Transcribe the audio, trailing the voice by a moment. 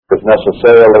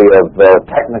necessarily of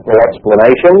technical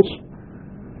explanations,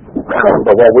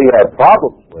 but what we have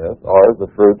problems with are the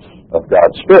fruits of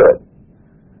God's Spirit,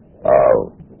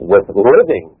 with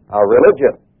living our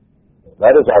religion.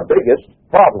 That is our biggest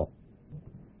problem.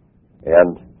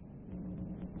 And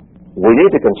we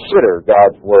need to consider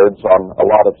God's words on a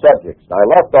lot of subjects. Now, I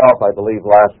left off, I believe,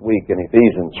 last week in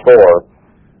Ephesians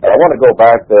 4, and I want to go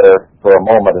back there for a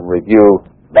moment and review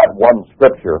that one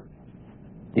scripture,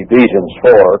 Ephesians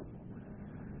 4,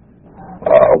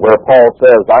 where Paul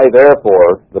says, I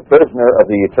therefore, the prisoner of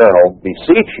the eternal,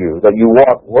 beseech you that you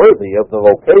walk worthy of the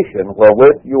vocation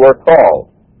wherewith you are called.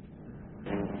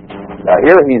 Now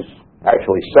here he's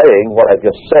actually saying what I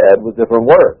just said with different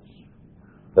words,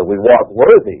 that we walk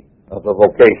worthy of the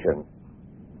vocation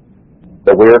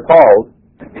that we are called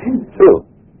to.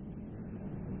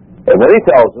 And then he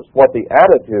tells us what the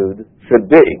attitude should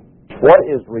be, what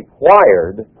is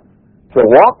required to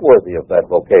walk worthy of that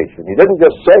vocation. He didn't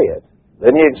just say it,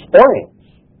 then he explains,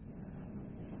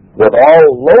 with all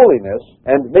lowliness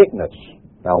and meekness.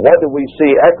 Now what do we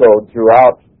see echoed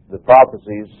throughout the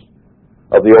prophecies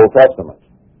of the Old Testament?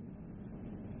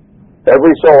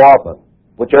 Every so often,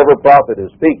 whichever prophet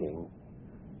is speaking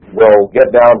will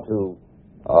get down to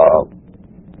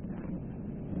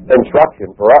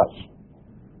instruction for us.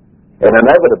 And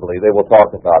inevitably they will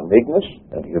talk about meekness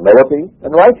and humility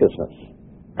and righteousness.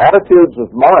 Attitudes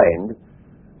of mind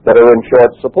that are in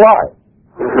short supply.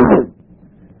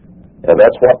 And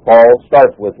that's what Paul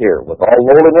starts with here, with all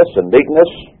lowliness and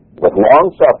meekness, with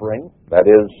long suffering, that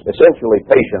is essentially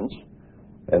patience.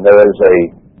 And there is a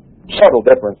subtle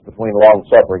difference between long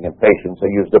suffering and patience. They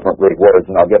use different Greek words,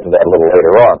 and I'll get to that a little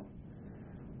later on.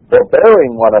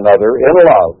 Forbearing one another in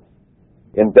love,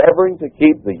 endeavoring to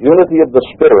keep the unity of the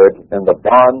Spirit and the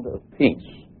bond of peace.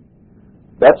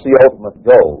 That's the ultimate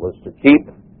goal, is to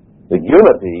keep the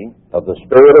unity of the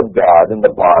Spirit of God in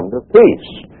the bond of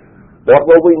peace. What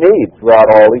will we need throughout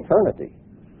all eternity?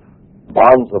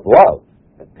 Bonds of love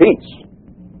and peace.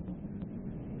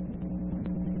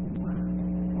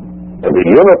 To be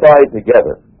unified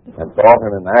together in thought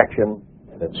and in action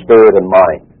and in spirit and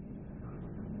mind.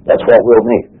 That's what we'll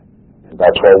need. And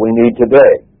that's what we need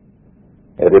today.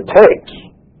 And it takes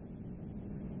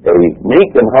a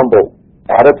meek and humble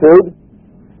attitude,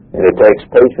 and it takes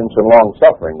patience and long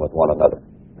suffering with one another.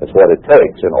 That's what it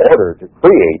takes in order to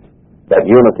create that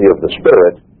unity of the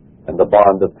Spirit and the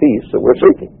bond of peace that we're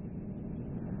seeking.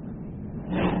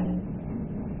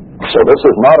 So this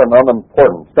is not an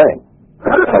unimportant thing.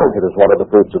 It is one of the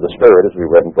fruits of the Spirit, as we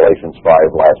read in Galatians 5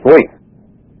 last week.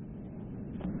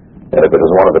 And if it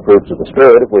is one of the fruits of the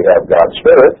Spirit, if we have God's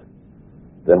Spirit,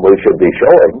 then we should be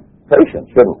showing patience,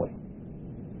 shouldn't we?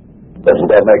 Doesn't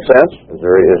that make sense? Is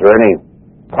there any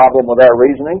problem with that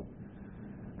reasoning?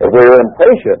 If we're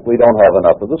impatient, we don't have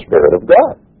enough of the Spirit of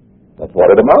God. That's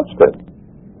what it amounts to.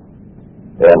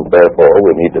 And therefore,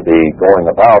 we need to be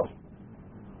going about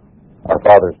our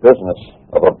Father's business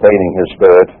of obtaining His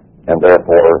Spirit, and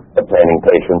therefore obtaining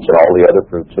patience and all the other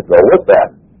fruits that go with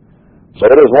that. So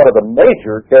it is one of the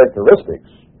major characteristics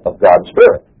of God's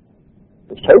Spirit,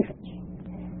 is patience.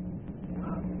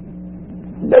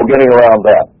 No getting around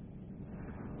that.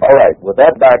 All right, with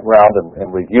that background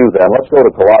and review then, let's go to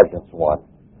Colossians 1.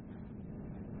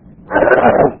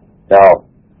 Now,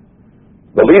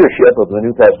 the leadership of the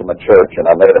New Testament church, and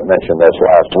I may have mentioned this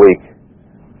last week,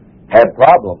 had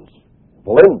problems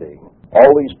blending all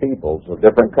these peoples of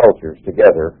different cultures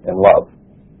together in love.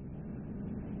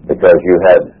 Because you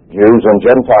had Jews and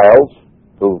Gentiles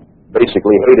who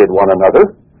basically hated one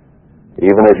another,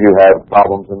 even as you have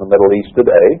problems in the Middle East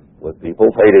today with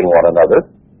people hating one another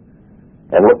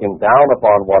and looking down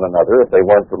upon one another if they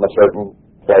weren't from a certain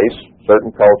place,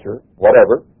 certain culture,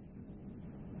 whatever.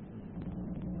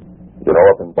 You know,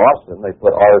 up in Boston, they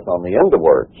put R's on the end of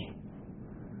words.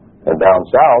 And down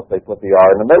south, they put the R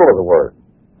in the middle of the word.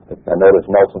 I noticed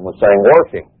Nelson was saying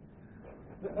working.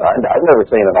 I've never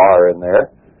seen an R in there.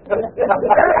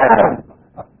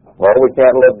 Well, we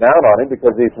can't look down on him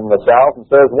because he's from the south and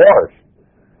says wash.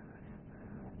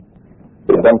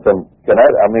 He's been from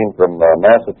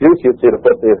Massachusetts, he'd have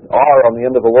put the R on the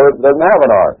end of a word that doesn't have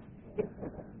an R.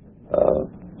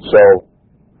 So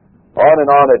on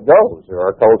and on it goes. There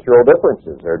are cultural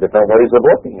differences. There are different ways of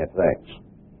looking at things.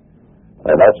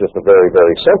 And that's just a very,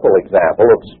 very simple example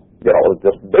of,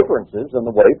 just differences in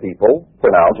the way people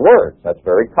pronounce words. That's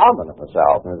very common in the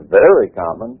South, and it's very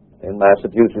common in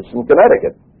Massachusetts and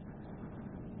Connecticut.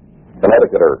 That's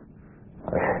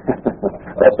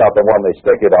not the one they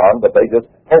stick it on, but they just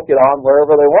poke it on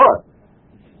wherever they want.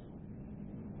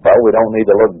 Well, we don't need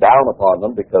to look down upon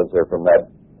them because they're from that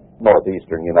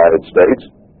northeastern United States.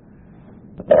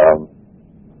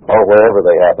 or wherever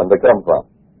they happen to come from.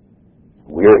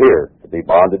 We're here to be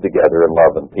bonded together in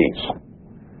love and peace.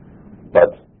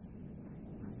 But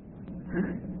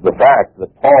the fact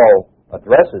that Paul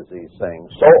addresses these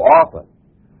things so often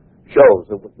shows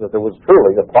that there was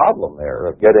truly a problem there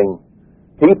of getting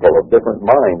people of different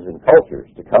minds and cultures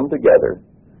to come together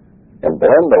and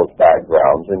blend those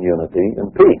backgrounds in unity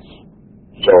and peace.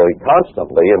 So he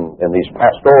constantly, in these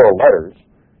pastoral letters,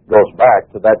 goes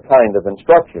back to that kind of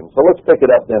instruction. So let's pick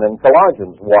it up then in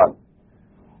Colossians 1.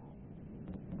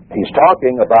 He's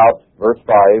talking about, verse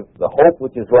 5, the hope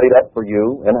which is laid up for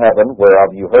you in heaven,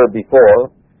 whereof you heard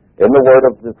before, in the word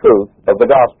of the truth of the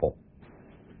gospel.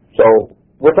 So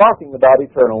we're talking about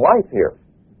eternal life here.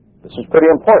 This is pretty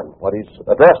important, what he's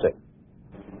addressing.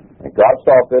 And God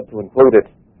saw fit to include it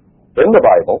in the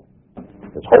Bible,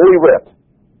 His holy writ.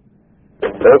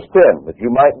 Verse 10, that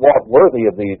you might walk worthy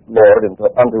of the Lord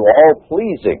unto all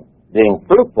pleasing, being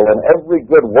fruitful in every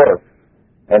good work,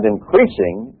 and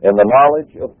increasing in the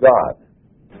knowledge of God.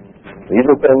 These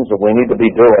are things that we need to be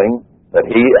doing, that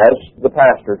he, as the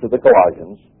pastor to the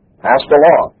Colossians, passed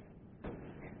along.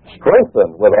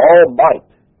 Strengthened with all might,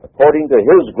 according to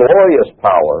his glorious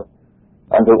power,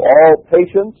 unto all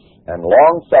patience and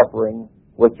long-suffering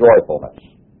with joyfulness.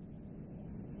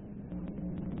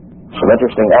 Some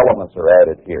interesting elements are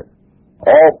added here.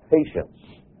 All patience.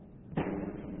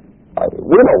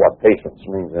 We know what patience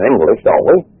means in English, don't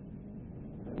we?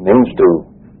 It means to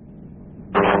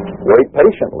wait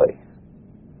patiently.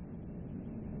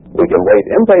 We can wait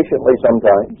impatiently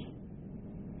sometimes,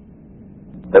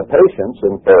 but patience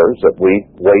infers that we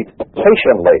wait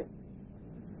patiently,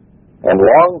 and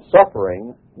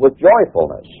long-suffering with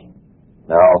joyfulness.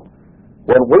 Now,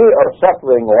 when we are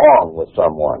suffering long with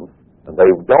someone, and they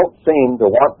don't seem to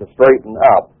want to straighten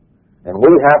up, and we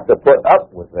have to put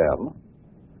up with them,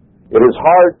 it is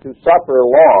hard to suffer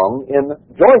long in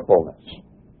joyfulness,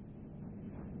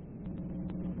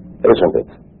 isn't it?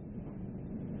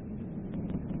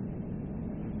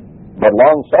 But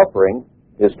long-suffering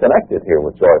is connected here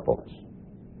with joyfulness.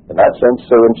 In that sense,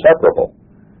 they're inseparable.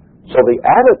 So the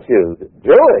attitude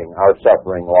during our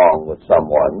suffering long with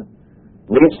someone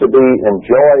needs to be in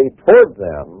joy toward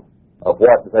them of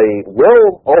what they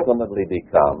will ultimately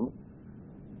become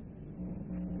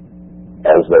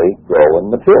as they grow and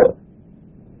mature.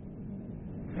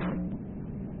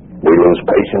 We lose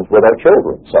patience with our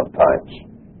children sometimes.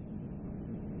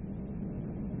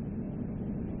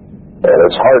 And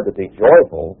it's hard to be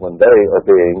joyful when they are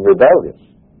being rebellious.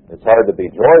 It's hard to be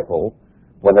joyful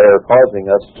when they are causing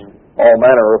us all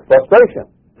manner of frustration.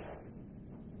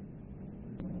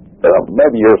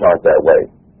 Maybe yours aren't that way,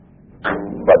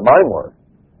 but mine were.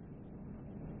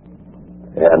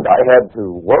 And I had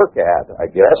to work at, I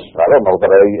guess, I don't know that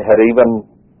I had even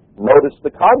noticed the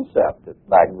concept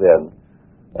back then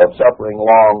of suffering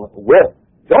long with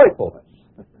joyfulness.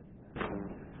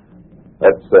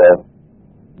 That's,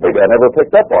 maybe I never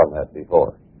picked up on that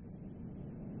before.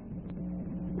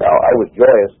 Now, I was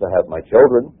joyous to have my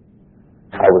children.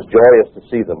 I was joyous to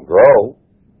see them grow.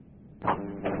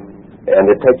 And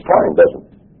it takes time, doesn't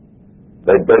it?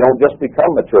 They don't just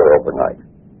become mature overnight.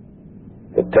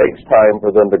 It takes time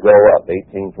for them to grow up,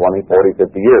 18, 20, 40,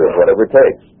 50 years, whatever it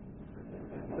takes.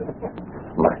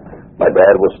 My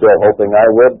dad was still hoping I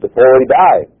would before he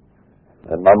died.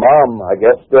 And my mom, I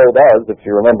guess, still does, if she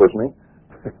remembers me.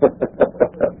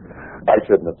 I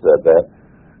shouldn't have said that.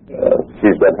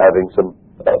 She's been having some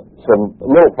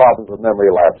little problems with memory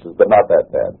lapses, but not that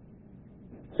bad.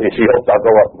 See, she hopes I'll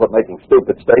go up and quit making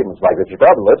stupid statements like that. She's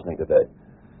probably listening today.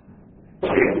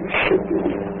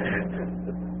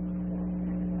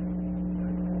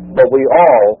 But we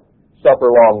all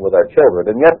suffer long with our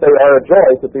children, and yet they are a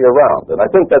joy to be around. And I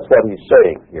think that's what he's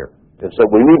saying here, is that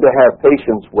we need to have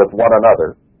patience with one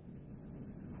another,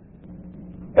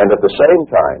 and at the same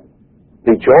time,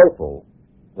 be joyful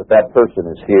that that person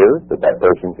is here, that that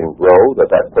person can grow, that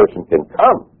that person can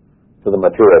come to the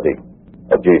maturity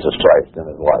of Jesus Christ in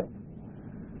his life.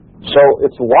 So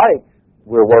it's like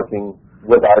we're working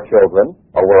with our children,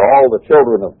 or we're all the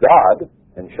children of God,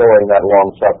 and showing that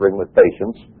long-suffering with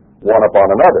patience one upon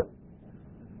another.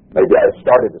 Maybe I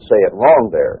started to say it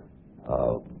wrong there,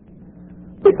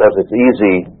 because it's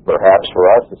easy, perhaps, for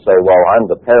us to say, well, I'm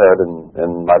the parent,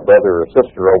 and my brother or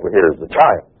sister over here is the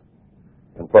child,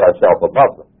 and put ourselves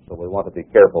above them. So we want to be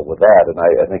careful with that, and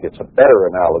I think it's a better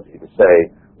analogy to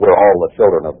say we're all the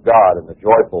children of God, and the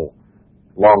joyful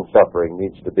long-suffering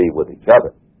needs to be with each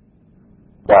other,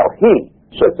 while he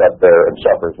sits up there and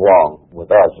suffers long with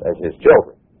us as his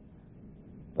children.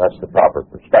 That's the proper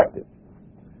perspective.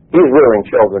 He's rearing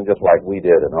children just like we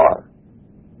did and are.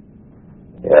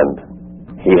 And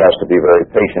He has to be very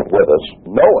patient with us,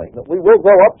 knowing that we will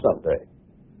grow up someday.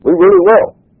 We really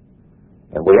will.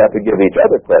 And we have to give each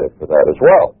other credit for that as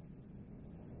well.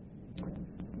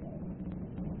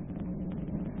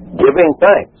 Giving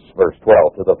thanks, verse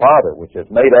 12, to the Father, which has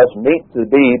made us meet to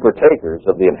be partakers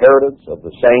of the inheritance of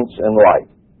the saints in light.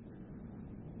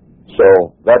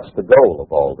 So that's the goal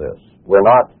of all this. We're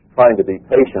not trying to be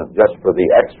patient just for the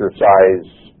exercise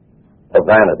of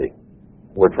vanity.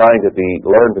 We're trying to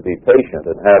learn to be patient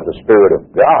and have the Spirit of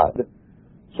God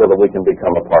so that we can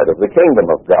become a part of the kingdom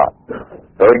of God.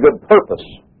 Very good purpose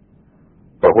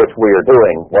for which we are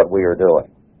doing what we are doing.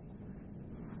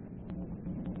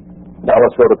 Now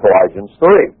let's go to Colossians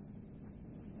 3.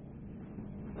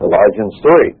 Colossians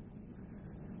 3.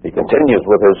 He continues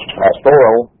with his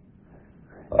pastoral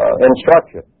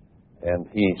instruction. And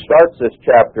he starts this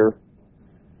chapter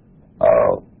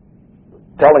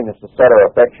telling us to set our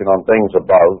affection on things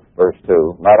above, verse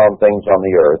 2, not on things on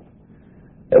the earth.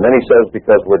 And then he says,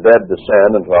 because we're dead to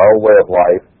sin and to our old way of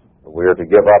life, we are to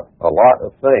give up a lot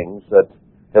of things that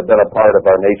have been a part of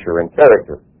our nature and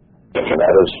character. And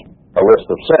that is a list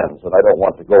of sins. And I don't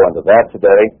want to go into that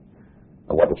today.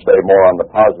 I want to stay more on the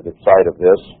positive side of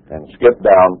this and skip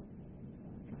down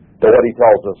to what he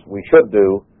tells us we should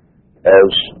do as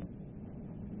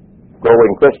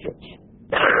growing Christians.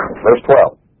 Verse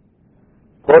 12.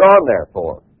 Put on,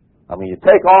 therefore. I mean, you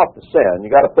take off the sin, you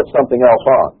got to put something else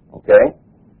on, okay?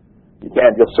 You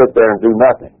can't just sit there and do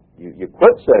nothing. You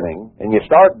quit sinning and you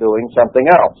start doing something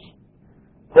else.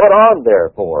 Put on,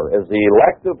 therefore, as the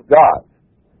elect of God,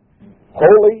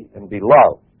 holy and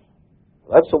beloved.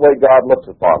 That's the way God looks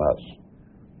upon us.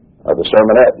 The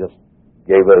sermonette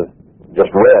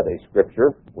just read a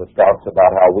scripture which talks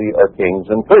about how we are kings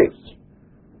and priests.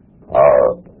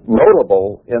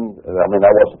 Notable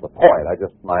that wasn't the point.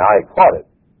 My eye caught it.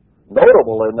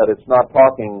 Notable in that it's not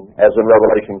talking, as in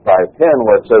Revelation 5:10,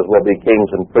 where it says we'll be kings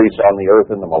and priests on the earth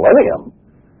in the millennium,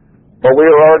 but we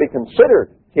are already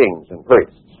considered kings and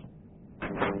priests.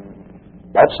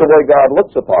 That's the way God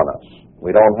looks upon us.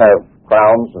 We don't have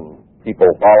crowns and people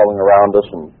following around us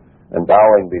and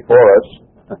bowing before us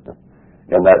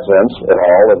in that sense at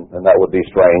all, and that would be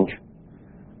strange.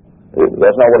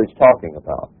 That's not what he's talking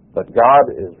about. But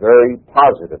God is very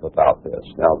positive about this.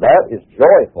 Now, that is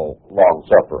joyful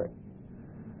long-suffering.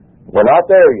 We're not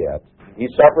there yet.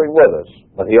 He's suffering with us,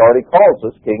 but he already calls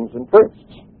us kings and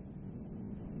priests.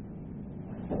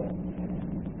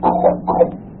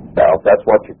 Now, if that's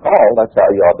what you call, that's how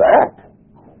you ought to act.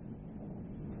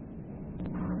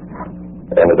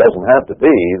 And it doesn't have to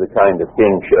be the kind of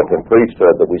kingship and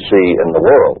priesthood that we see in the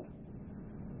world.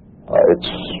 It's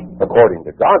according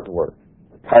to God's word.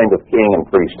 Kind of king and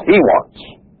priest he wants.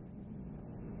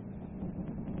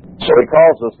 So he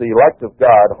calls us the elect of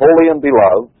God, holy and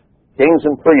beloved, kings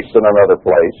and priests in another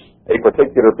place, a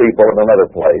particular people in another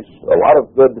place. A lot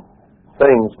of good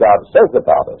things God says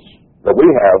about us that we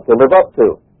have to live up to.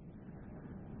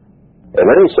 And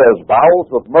then he says, bowels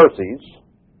of mercies,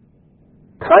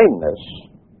 kindness,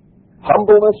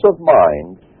 humbleness of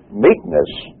mind,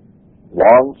 meekness,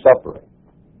 long-suffering.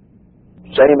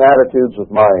 Same attitudes of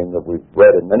mind that we've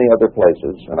read in many other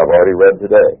places, and I've already read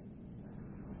today.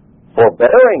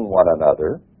 Forbearing one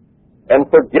another and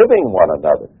forgiving one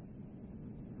another.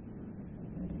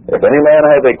 If any man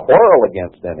have a quarrel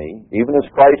against any, even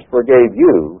as Christ forgave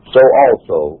you, so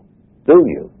also do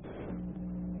you.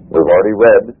 We've already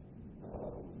read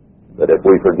that if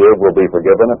we forgive, we'll be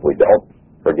forgiven. If we don't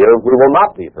forgive, we will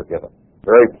not be forgiven.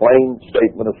 Very plain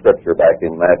statement of Scripture back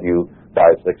in Matthew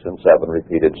 5, 6, and 7,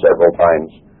 repeated several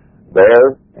times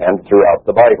there and throughout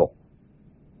the Bible.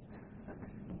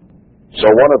 So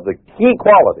one of the key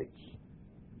qualities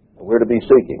that we're to be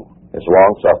seeking is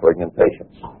long-suffering and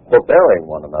patience. Forbearing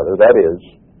one another, that is,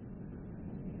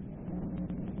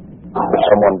 if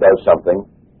someone does something,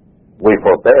 we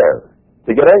forbear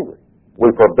to get angry. We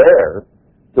forbear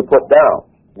to put down.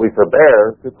 We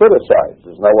forbear to criticize.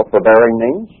 Isn't that what forbearing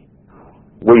means?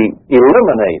 We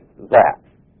eliminate that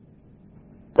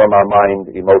from our mind,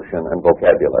 emotion, and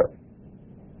vocabulary.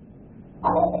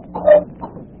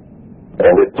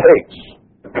 And it takes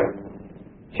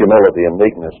humility and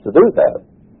meekness to do that.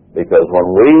 Because when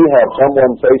we have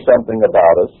someone say something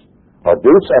about us or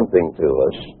do something to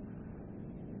us,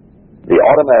 the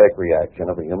automatic reaction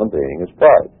of a human being is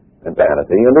pride and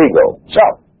vanity and ego.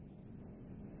 Self.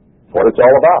 That's what it's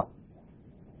all about.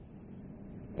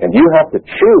 And you have to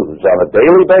choose on a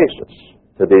daily basis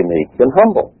to be meek and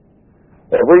humble.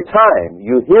 Every time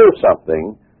you hear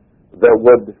something that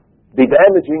would be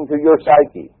damaging to your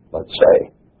psyche, let's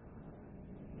say,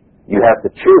 you have to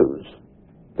choose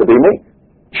to be meek.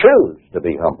 Choose to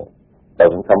be humble.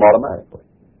 Doesn't come automatically.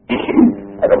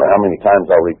 I don't know how many times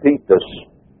I'll repeat this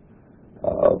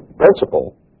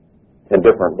principle in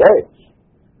different ways,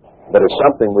 but it's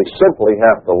something we simply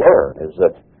have to learn, is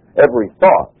that every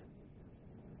thought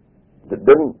that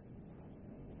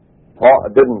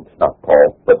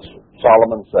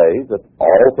Solomon say that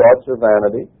all thoughts are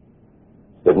vanity.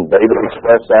 Didn't David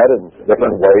express that in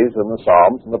different ways in the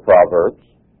Psalms and the Proverbs?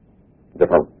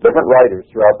 Different writers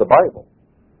throughout the Bible.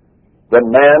 That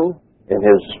man in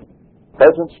his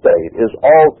present state is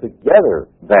altogether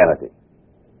vanity.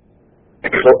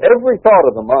 So every thought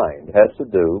of the mind has to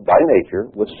do, by nature,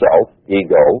 with self,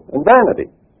 ego, and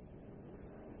vanity.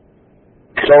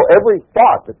 So every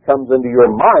thought that comes into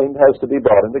your mind has to be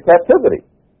brought into captivity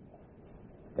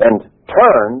and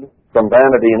turned from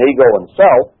vanity and ego and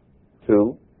self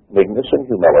to meekness and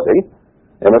humility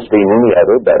and esteeming the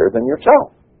other better than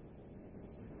yourself.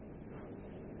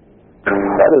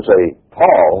 That is a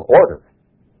tall order.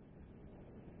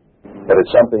 But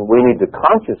it's something we need to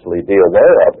consciously be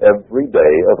aware of every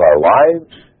day of our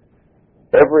lives,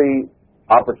 every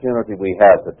opportunity we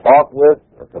have to talk with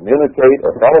or communicate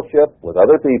or fellowship with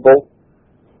other people,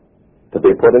 to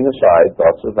be putting aside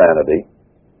thoughts of vanity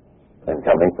and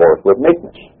coming forth with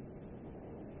meekness.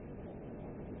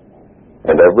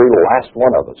 And every last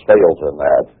one of us fails in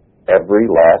that every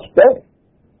last day.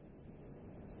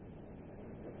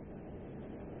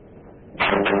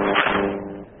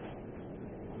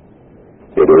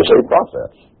 It is a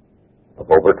process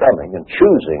of overcoming and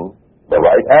choosing the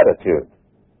right attitude.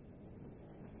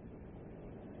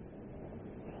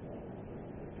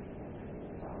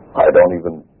 I don't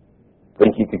even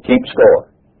think you could keep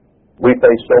score. We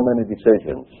face so many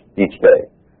decisions each day,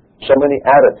 so many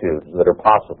attitudes that are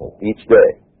possible each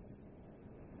day.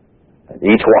 And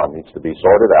each one needs to be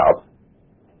sorted out,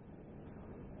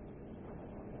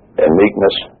 and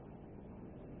meekness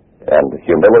and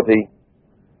humility,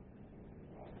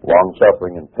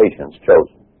 long-suffering, and patience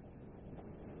chosen.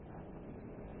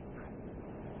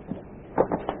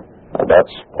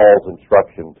 That's Paul's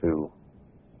instruction to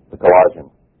the Colossian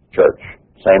church,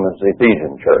 same as the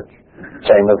Ephesian church,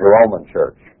 same as the Roman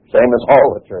church, same as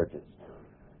all the churches,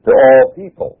 to all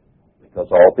people, because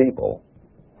all people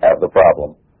have the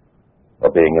problem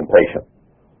of being impatient,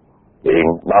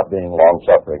 not being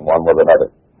long-suffering one with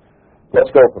another. Let's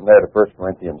go from there to 1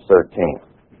 Corinthians 13.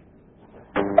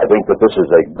 I think that this is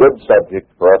a good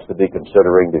subject for us to be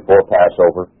considering before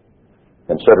Passover,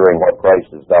 considering what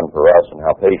Christ has done for us and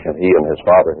how patient He and His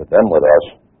Father have been with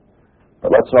us.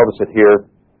 But let's notice it here,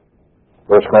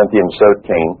 1 Corinthians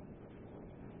 13.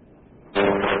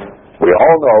 We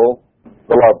all know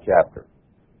the love chapter.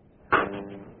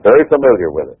 Very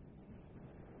familiar with it.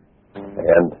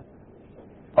 And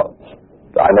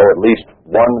I know at least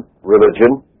one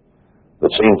religion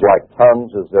that seems like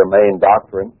tongues is their main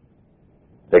doctrine.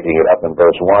 Picking it up in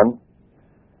verse 1.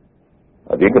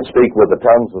 If you can speak with the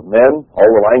tongues of men,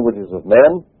 all the languages of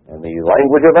men, and the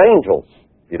language of angels,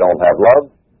 if you don't have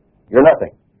love, you're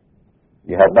nothing.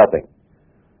 You have nothing.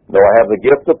 Though I have the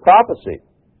gift of prophecy,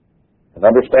 and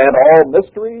understand all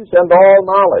mysteries and all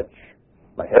knowledge.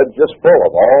 My head's just full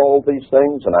of all these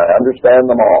things, and I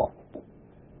understand them all.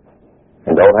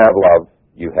 And don't have love,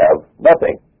 you have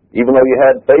nothing. Even though you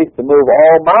had faith to move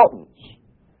all mountains,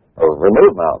 or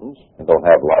remove mountains, and don't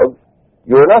have love,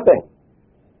 you are nothing.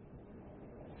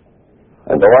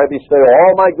 And though I bestow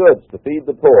all my goods to feed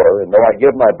the poor, and though I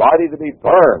give my body to be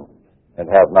burned, and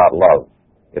have not love,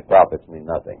 it profits me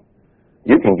nothing.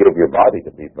 You can give your body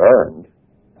to be burned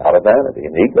out of vanity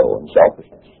and ego and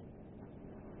selfishness.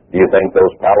 Do you think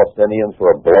those Palestinians who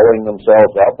are blowing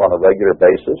themselves up on a regular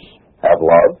basis have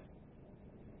love?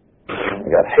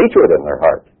 They got hatred in their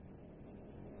heart.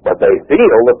 But they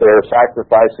feel that they're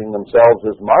sacrificing themselves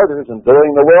as martyrs and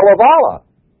doing the will of Allah.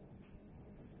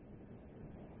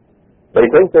 They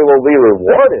think they will be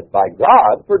rewarded by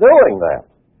God for doing that.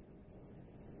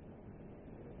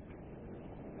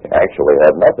 They actually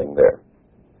have nothing there.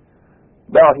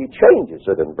 Now he changes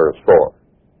it in verse 4.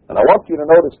 And I want you to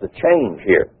notice the change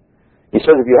here. He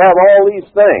says if you have all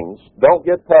these things, don't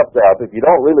get puffed up. If you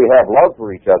don't really have love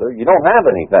for each other, you don't have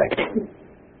anything.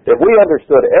 If we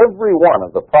understood every one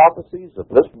of the prophecies of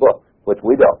this book, which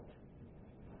we don't,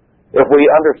 if we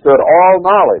understood all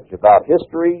knowledge about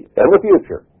history and the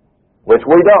future, which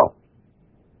we don't,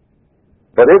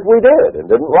 but if we did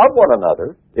and didn't love one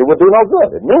another, it would do no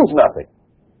good. It means nothing.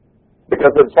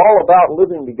 Because it's all about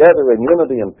living together in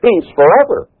unity and peace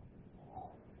forever.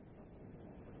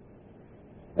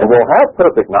 And we'll have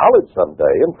perfect knowledge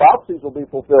someday, and prophecies will be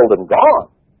fulfilled and gone.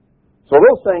 So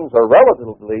those things are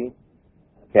relatively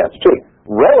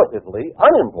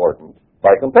unimportant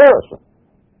by comparison.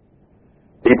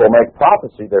 People make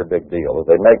prophecy their big deal, or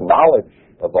they make knowledge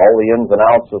of all the ins and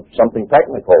outs of something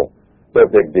technical their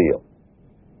big deal.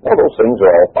 Well, those things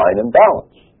are all fine and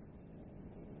balanced.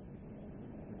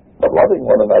 But loving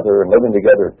one another and living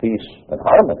together in peace and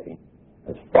harmony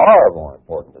is far more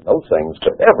important than those things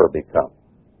could ever become.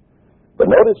 But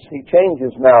notice he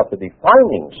changes now to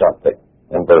defining something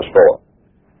in verse 4.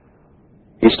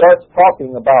 He starts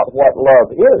talking about what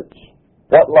love is,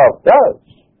 what love does,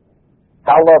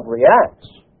 how love reacts.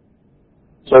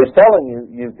 So he's telling you,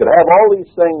 you could have all these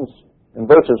things in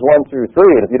verses 1 through 3,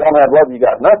 and if you don't have love, you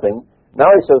got nothing. Now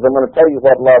he says, I'm going to tell you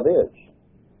what love is.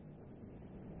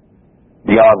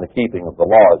 Beyond the keeping of the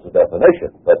law as a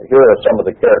definition. But here are some of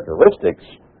the characteristics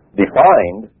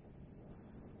defined,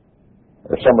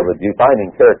 or some of the defining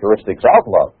characteristics of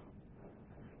love.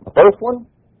 The first one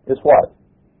is what?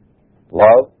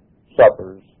 Love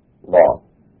suffers long.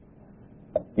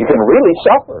 You can really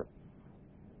suffer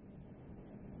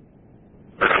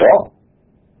long.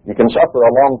 You can suffer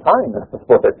a long time, in other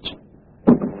words.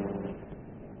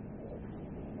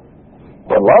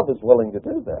 But love is willing to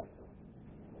do that.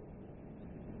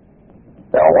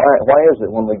 Now, why is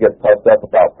it when we get puffed up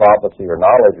about prophecy or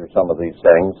knowledge or some of these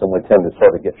things, and we tend to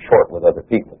sort of get short with other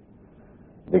people?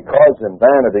 Because in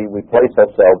vanity we place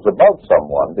ourselves above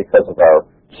someone because of our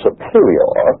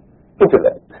superior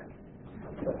intellect.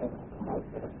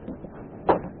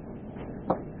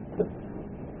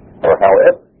 Or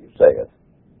however you say it.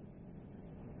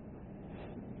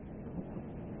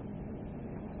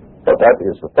 But that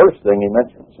is the first thing he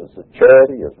mentions, is that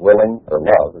charity is willing, or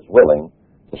love is willing,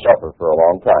 to suffer for a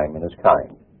long time and is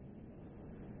kind.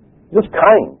 Just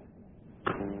kind.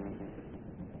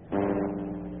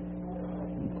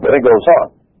 Then it goes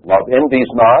on. Love envies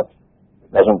not,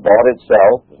 doesn't vaunt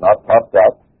itself, is not puffed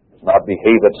up, does not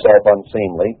behave itself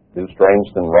unseemly, do strange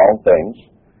and wrong things,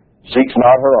 seeks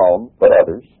not her own, but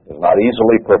others, is not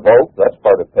easily provoked, that's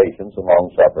part of patience and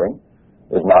long-suffering,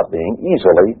 is not being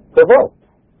easily provoked.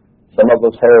 Some of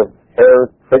us have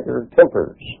hair-trigger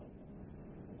tempers,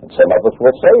 and some of us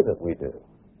will say that we do,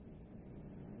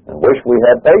 and wish we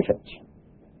had patience,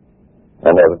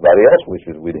 and everybody else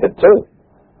wishes we did too.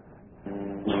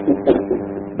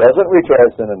 Doesn't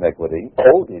rejoice in iniquity.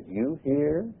 Oh, did you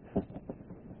hear?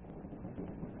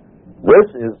 This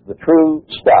is the true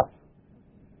stuff.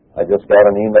 I just got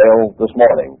an email this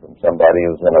morning from somebody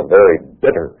who's in a very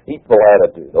bitter, hateful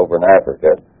attitude over in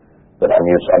Africa that I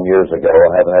knew some years ago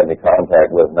and haven't had any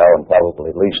contact with now in probably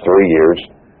at least 3 years.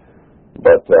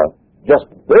 But just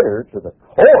bitter to the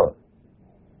core.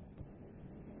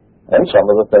 And some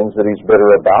of the things that he's bitter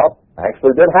about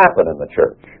actually did happen in the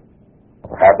church,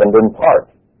 or happened in part.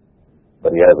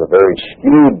 But he has a very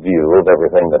skewed view of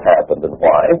everything that happened and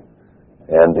why,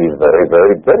 and he's very,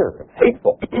 very bitter and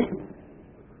hateful.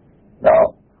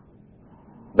 Now,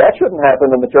 that shouldn't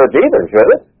happen in the church either, should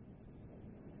it?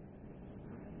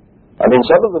 I mean,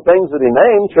 some of the things that he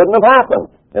named shouldn't have happened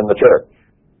in the church.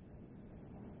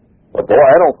 But boy,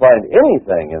 I don't find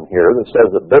anything in here that says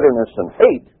that bitterness and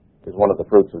hate is one of the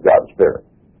fruits of God's Spirit.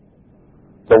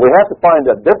 So we have to find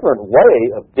a different way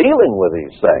of dealing with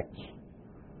these things.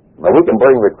 Now, we can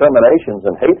bring recriminations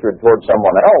and hatred towards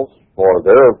someone else for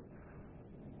their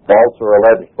faults or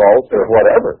alleged faults or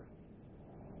whatever.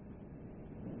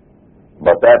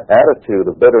 But that attitude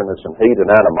of bitterness and hate and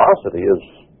animosity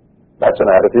that's an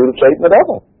attitude of Satan the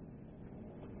devil.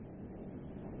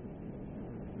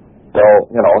 So,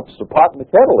 it's the pot and the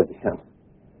kettle again.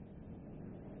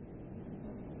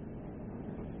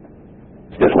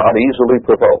 Is not easily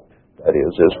provoked, that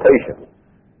is patient.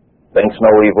 Thinks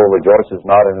no evil, rejoices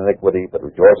not in iniquity, but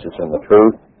rejoices in the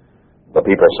truth. But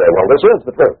people say, well, this is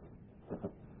the truth.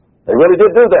 They really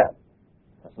did do that.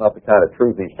 That's not the kind of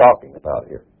truth he's talking about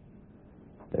here.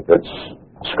 If it's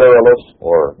scurrilous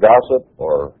or gossip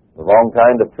or the wrong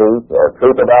kind of truth or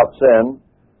truth about sin,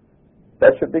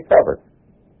 that should be covered.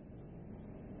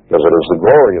 Because it is the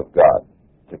glory of God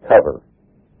to cover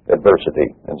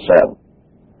adversity and sin.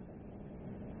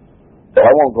 So I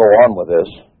won't go on with this,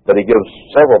 but he gives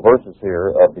several verses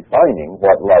here of defining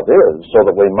what love is so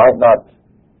that we might not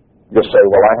just say,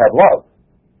 well, I have love.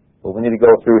 But we need to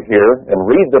go through here and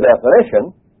read the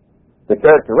definition, the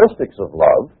characteristics of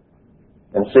love,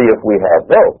 and see if we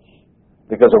have those.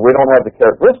 Because if we don't have the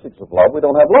characteristics of love, we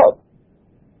don't have love.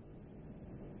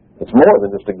 It's more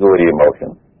than just a gooey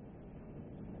emotion.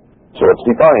 So it's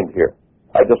defined here.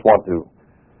 I just want to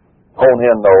hone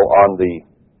in, though, on the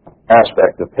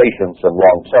aspect of patience and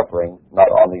long-suffering, not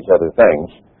on these other things.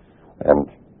 And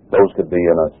those could be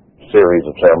in a series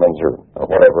of sermons or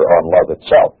whatever on love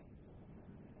itself.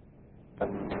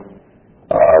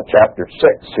 Chapter 6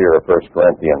 here of 1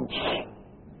 Corinthians.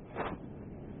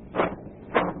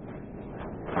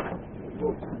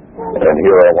 And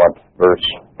here I want verse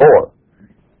 4.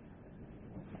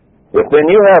 If then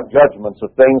you have judgments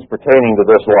of things pertaining to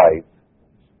this life,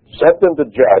 set them to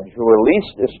judge who are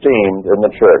least esteemed in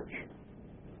the church.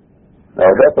 Now,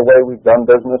 is that the way we've done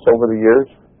business over the years?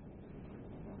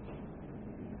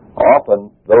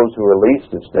 Often, those who are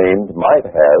least esteemed might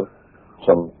have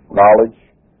some knowledge,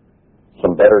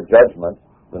 some better judgment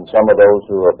than some of those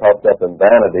who are puffed up in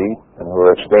vanity and who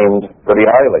are esteemed pretty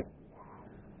highly.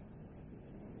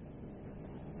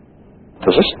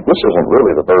 Because this isn't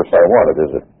really the verse I wanted,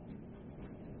 is it?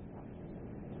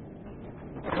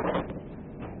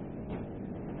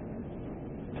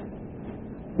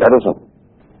 That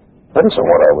isn't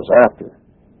what I was after.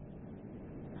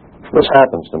 This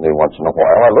happens to me once in a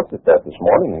while. I looked at that this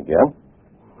morning again,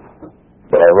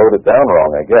 but I wrote it down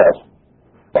wrong, I guess.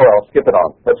 Oh, well, skip it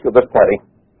on. Let's go. There's plenty.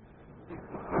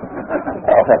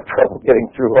 I'll have trouble getting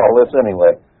through all this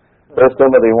anyway. 1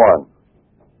 Timothy 1.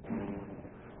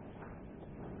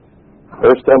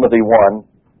 1 Timothy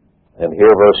 1, and here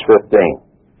verse 15.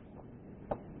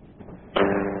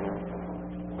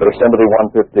 1 Timothy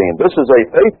 1:15. This is a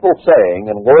faithful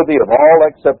saying and worthy of all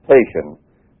acceptation,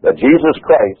 that Jesus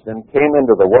Christ then came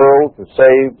into the world to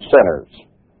save sinners.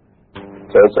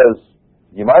 So it says,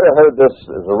 you might have heard this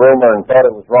as a rumor and thought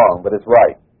it was wrong, but it's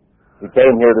right. He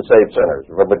came here to save sinners.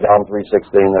 Remember John 3:16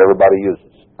 that everybody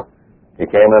uses. He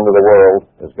came into the world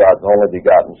as God's only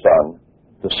begotten Son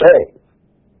to save,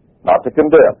 not to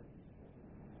condemn.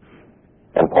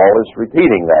 And Paul is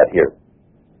repeating that here.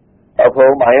 Of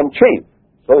whom I am chief.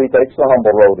 So he takes the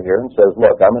humble road here and says,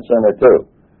 look, I'm a sinner too.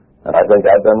 And I think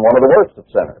I've been one of the worst of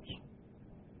sinners.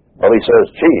 Well, he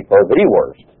says chief, or the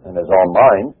worst, in his own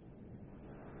mind.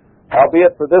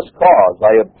 Howbeit for this cause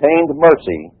I obtained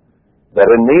mercy, that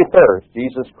in me first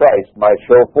Jesus Christ might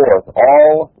show forth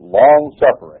all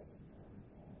long-suffering.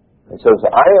 He says,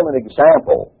 I am an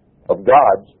example of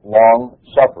God's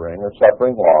long-suffering, or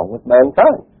suffering long with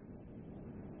mankind.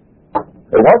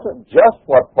 It wasn't just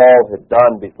what Paul had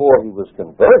done before he was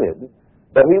converted,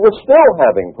 but he was still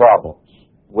having problems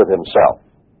with himself.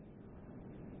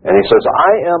 And he says,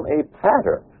 I am a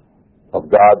pattern of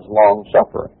God's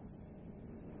long-suffering.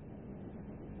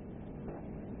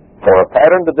 For a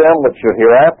pattern to them which should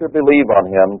hereafter believe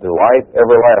on him to life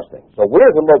everlasting. So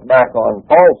we're to look back on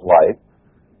Paul's life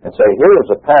and say, here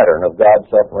is a pattern of God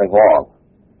suffering long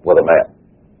with a man.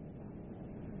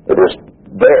 It is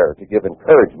there to give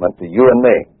encouragement to you and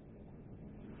me.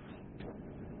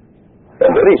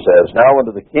 And then he says, now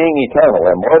unto the King eternal,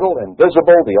 immortal,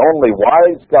 invisible, the only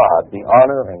wise God, the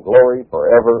honor and glory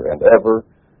forever and ever.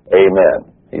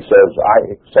 Amen. He says,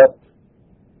 I accept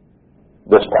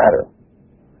this pattern.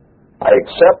 I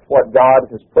accept what God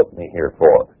has put me here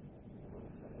for.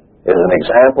 It is an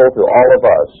example to all of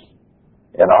us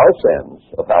in our sins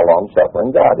of how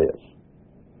long-suffering God is.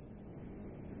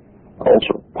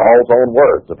 Also, Paul's own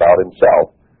words about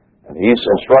himself, and he's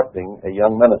instructing a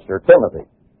young minister, Timothy,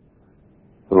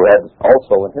 who had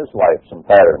also in his life some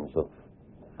patterns of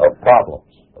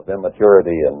problems, of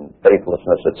immaturity and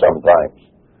faithlessness at some times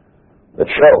that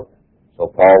showed. So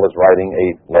Paul is writing a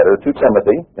letter to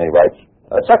Timothy, and he writes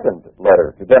a second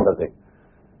letter to Timothy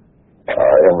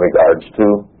in regards to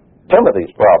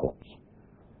Timothy's problems.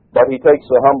 But he takes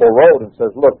the humble road and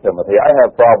says, look, Timothy, I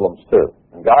have problems too.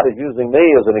 And God is using me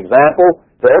as an example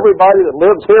for everybody that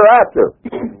lives hereafter.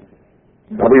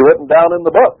 It'll be written down in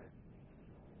the book.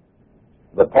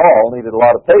 But Paul needed a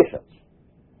lot of patience.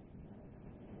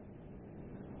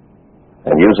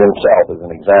 And use himself as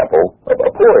an example,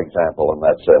 a poor example in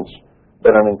that sense,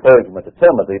 but an encouragement to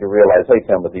Timothy to realize, hey,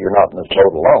 Timothy, you're not in this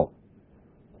boat alone.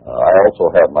 I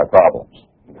also have my problems.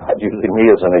 God using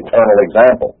me as an eternal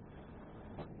example.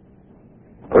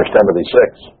 1 Timothy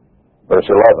 6, verse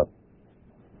 11.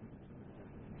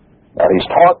 Now, he's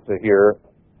talked to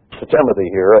Timothy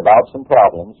here about some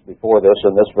problems before this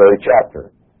in this very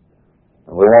chapter.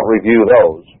 And we won't review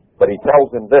those, but he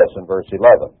tells him this in verse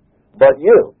 11. But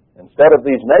you, instead of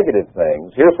these negative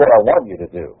things, here's what I want you to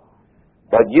do.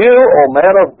 But you, O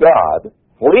man of God,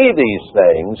 flee these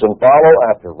things and follow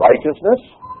after righteousness,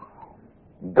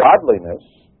 godliness,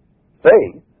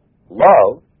 faith,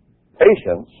 love,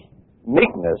 patience,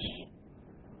 meekness,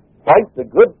 fight the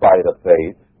good fight of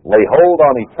faith, lay hold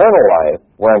on eternal life,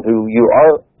 whereunto you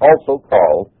are also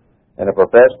called, and have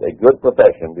professed a good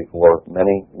profession before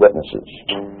many witnesses.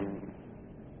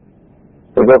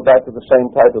 It goes back to the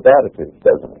same type of attitude,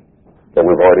 doesn't it, that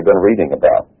we've already been reading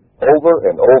about, over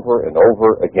and over and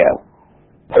over again.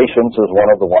 Patience is one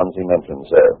of the ones he mentions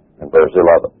there in verse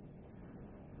 11.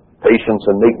 Patience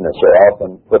and meekness are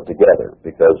often put together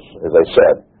because, as I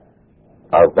said,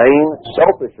 our vain,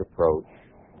 selfish approach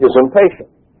is impatient.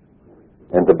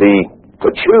 And to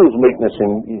choose meekness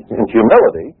and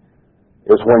humility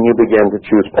is when you begin to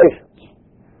choose patience.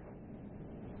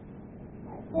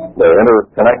 They're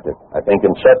interconnected, I think,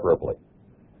 inseparably.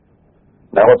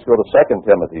 Now let's go to 2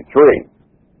 Timothy 3.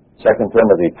 2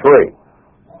 Timothy 3.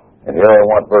 And here I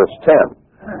want verse 10.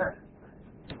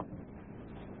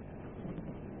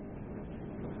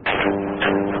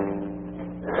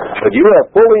 But you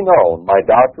have fully known my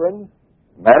doctrine,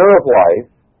 manner of life,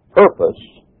 purpose,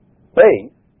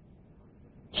 faith,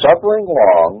 suffering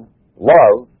long,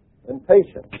 love, and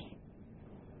patience.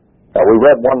 Now, we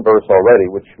read one verse already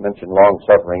which mentioned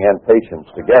long-suffering and patience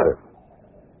together.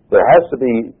 There has to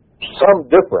be some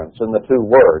difference in the two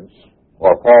words,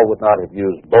 or Paul would not have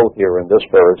used both here in this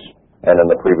verse and in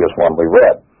the previous one we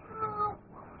read.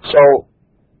 So,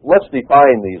 let's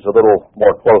define these a little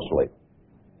more closely.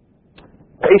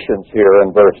 Patience here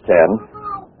in verse 10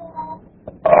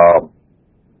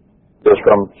 is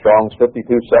from Strong's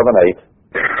 52:7-8.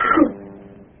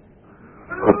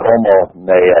 Como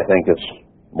me, I think is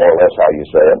more or less how you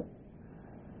say it.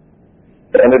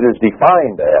 And it is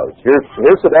defined as,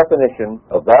 here's the definition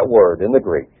of that word in the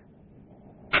Greek: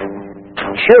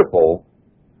 cheerful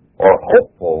or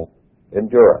hopeful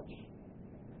endurance.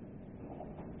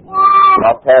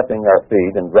 Not tapping our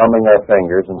feet and drumming our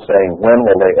fingers and saying, when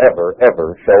will they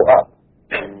ever show up?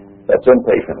 That's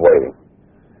impatient waiting.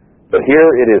 But here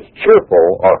it is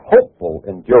cheerful or hopeful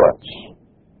endurance.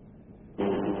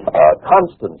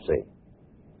 Constancy,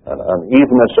 an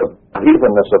evenness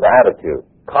of attitude,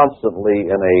 constantly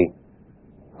in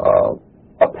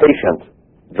a patient,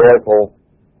 joyful,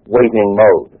 waiting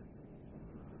mode.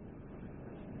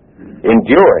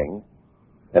 Enduring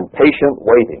and patient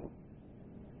waiting.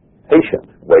 Patient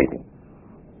waiting.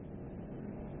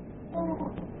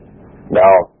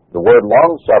 Now, the word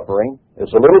long-suffering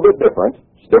is a little bit different.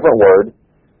 It's a different word.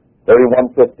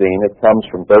 31:15, it comes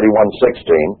from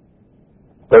 31:16.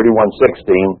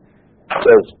 31:16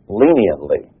 says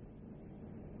leniently,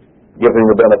 giving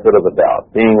the benefit of the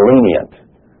doubt, being lenient,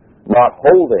 not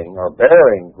holding or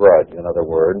bearing grudge, in other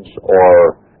words,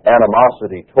 or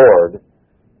animosity toward,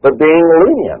 but being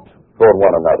lenient toward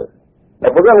one another. Now,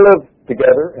 if we're going to live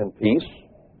together in peace,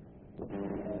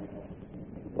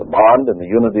 the bond and the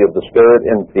unity of the Spirit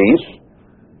in peace,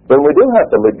 then we do have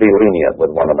to be lenient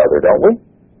with one another, don't we?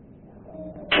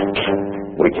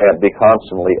 We can't be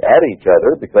constantly at each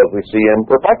other because we see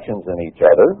imperfections in each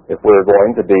other if we're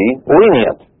going to be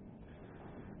lenient.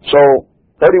 So,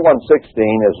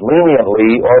 31:16 is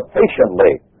leniently or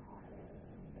patiently.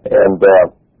 And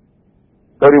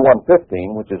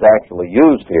 31:15, which is actually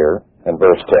used here in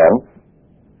verse 10,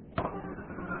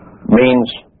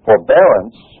 means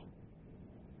forbearance,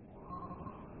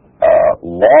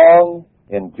 long,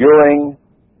 enduring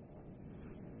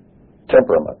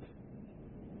temperament.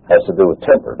 Has to do with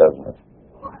temper, doesn't it?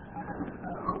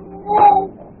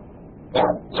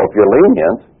 So if you're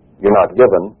lenient, you're not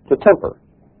given to temper,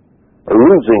 or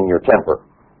losing your temper.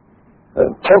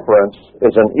 And temperance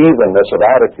is an evenness of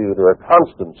attitude or a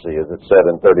constancy, as it said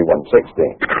in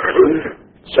 31:16.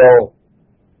 So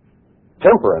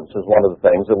temperance is one of the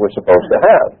things that we're supposed to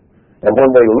have. And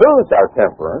when we lose our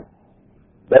temper,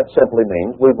 that simply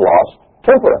means we've lost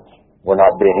temperance. We're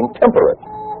not being temperate.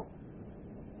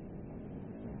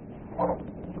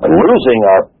 And losing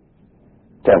our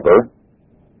temper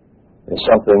is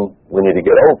something we need to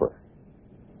get over.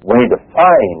 We need to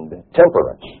find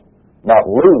temperance, not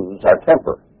lose our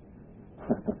temper.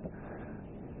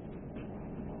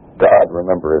 God,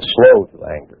 remember, is slow to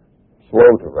anger,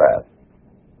 slow to wrath,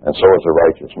 and so is a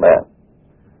righteous man.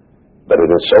 But it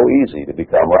is so easy to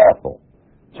become wrathful.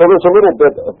 So there's a little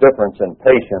bit of difference in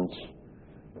patience.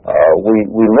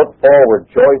 We look forward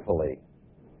joyfully,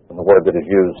 in the word that is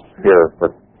used here for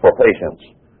patience.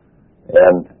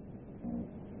 And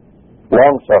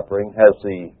long-suffering has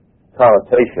the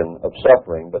connotation of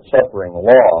suffering, but suffering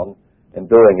long and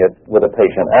doing it with a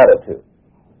patient attitude,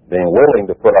 being willing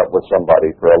to put up with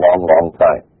somebody for a long, long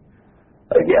time.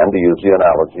 Again, to use the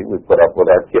analogy, we put up with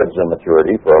our kids'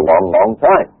 immaturity for a long, long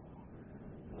time,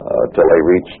 till they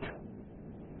reached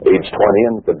age 20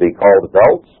 and could be called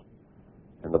adults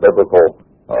in the biblical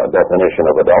definition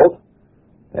of adult.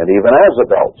 And even as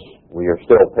adults, we are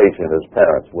still patient as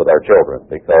parents with our children,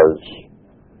 because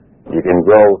you can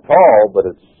grow tall, but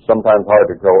it's sometimes hard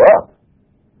to grow up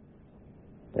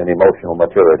in emotional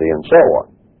maturity and so on.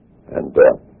 And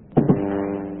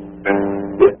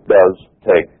it does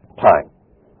take time.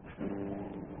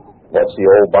 What's the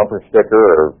old bumper sticker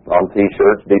or on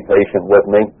T-shirts? Be patient with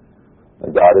me,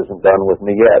 and God isn't done with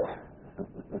me yet.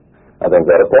 I think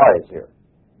that applies here.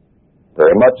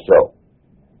 Very much so.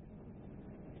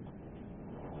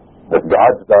 But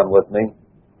God's done with me,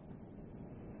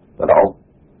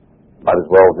 might as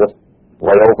well just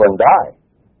lay over and die.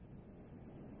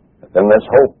 In this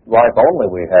hope life only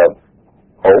we have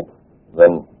hope,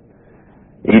 then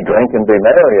eat, drink, and be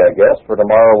merry, I guess, for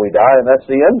tomorrow we die, and that's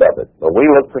the end of it. But we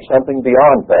look for something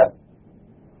beyond that.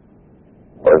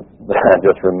 I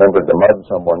just remembered the mug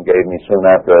someone gave me soon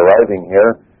after arriving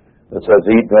here that says,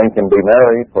 eat, drink, and be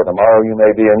merry, for tomorrow you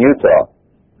may be in Utah.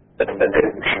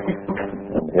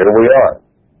 And here we are,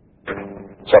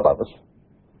 some of us,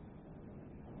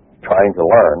 trying to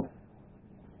learn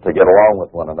to get along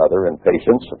with one another in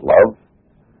patience, love,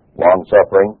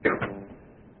 long-suffering.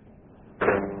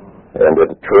 And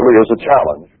it truly is a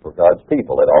challenge for God's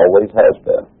people. It always has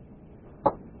been.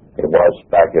 It was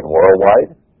back in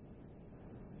Worldwide,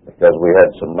 because we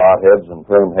had some knotheads and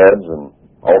prune heads and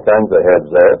all kinds of heads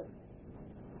there.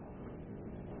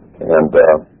 And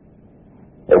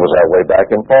it was that way back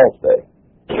in Paul's day,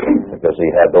 because he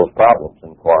had those problems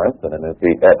in Corinth and in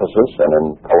Ephesus and in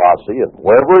Colossae, and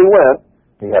wherever he went,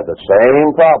 he had the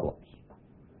same problems.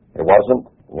 It wasn't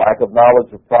lack of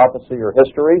knowledge of prophecy or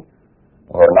history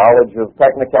or knowledge of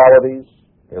technicalities.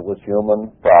 It was human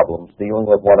problems dealing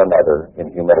with one another in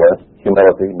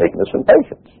humility, meekness, and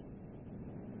patience.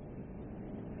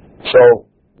 So,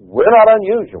 we're not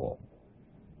unusual.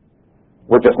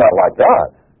 We're just not like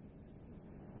God.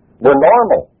 We're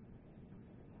normal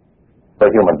for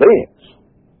human beings,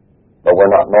 but we're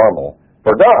not normal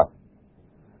for God.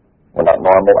 We're not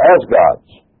normal as gods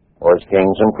or as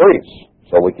kings and priests,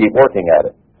 so we keep working at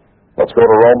it. Let's go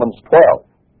to Romans 12.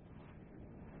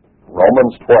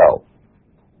 Romans 12,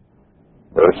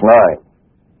 verse 9.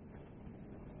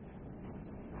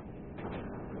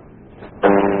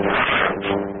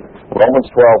 Romans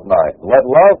 12:9. Let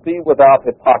love be without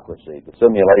hypocrisy. The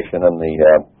simulation in the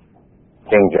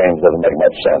King James doesn't make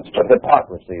much sense, but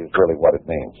hypocrisy is really what it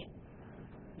means.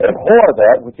 Abhor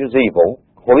that which is evil,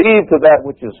 cleave to that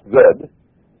which is good,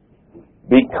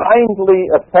 be kindly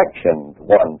affectioned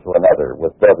one to another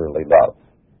with brotherly love,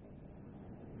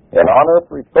 in honor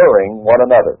preferring one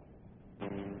another,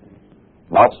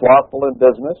 not slothful in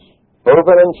business,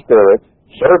 fervent in spirit,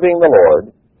 serving the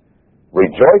Lord,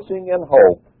 rejoicing in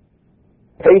hope,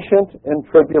 patient in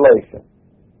tribulation.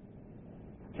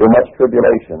 Through much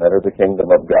tribulation enter the kingdom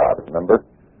of God, remember?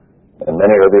 And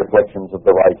many are the afflictions of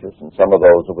the righteous, and some of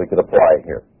those that we could apply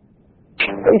here.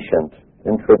 Patient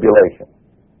in tribulation.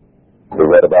 We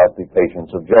read about the patience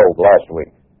of Job last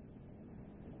week.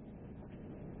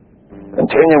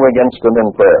 Continue against them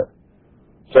in prayer.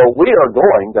 So we are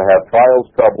going to have trials,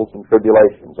 troubles, and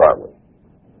tribulations, aren't we?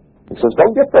 He says,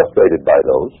 don't get frustrated by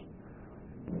those.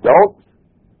 Don't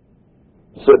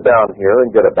sit down here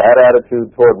and get a bad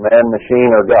attitude toward man,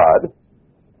 machine, or God,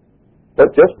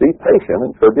 but just be patient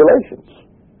in tribulations.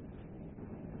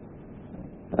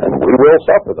 And we will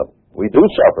suffer them. We do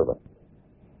suffer them.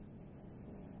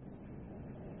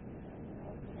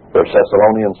 1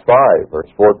 Thessalonians 5,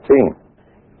 verse 14.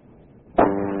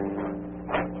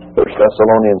 1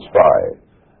 Thessalonians 5.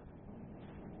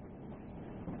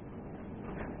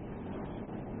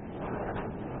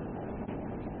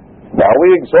 Now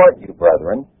we exhort you,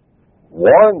 brethren,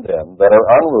 warn them that are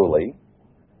unruly,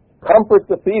 comfort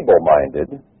the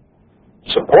feeble-minded,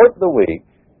 support the weak,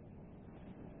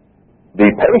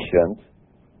 be patient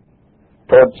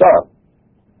toward some.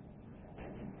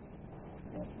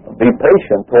 Be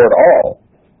patient toward all.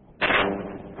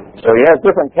 So he has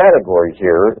different categories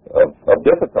here of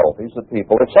difficulties that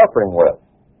people are suffering with.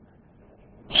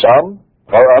 Some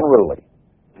are unruly.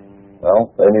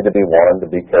 Well, they need to be warned to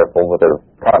be careful with their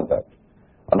conduct.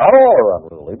 And not all are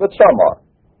unruly, but some are.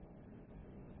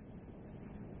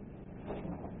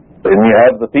 Then you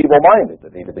have the feeble-minded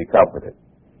that need to be comforted.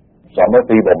 Some are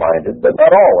feeble-minded, but not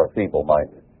all are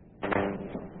feeble-minded.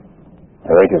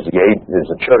 I think as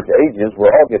the church ages,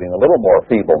 we're all getting a little more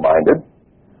feeble-minded.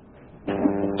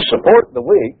 Support the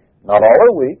weak. Not all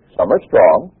are weak. Some are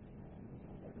strong.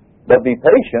 But be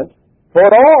patient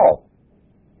toward all.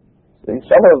 See,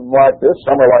 some are like this,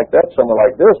 some are like that, some are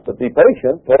like this, but be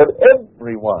patient toward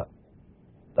everyone.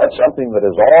 That's something that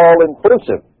is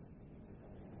all-inclusive.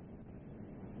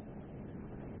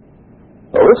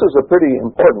 Well, this is a pretty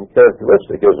important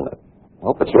characteristic, isn't it?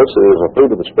 Well, if it's listed as a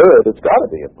fruit of the Spirit, it's got to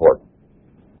be important.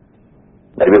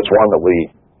 Maybe it's one that we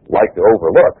like to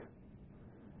overlook,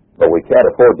 but we can't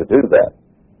afford to do that.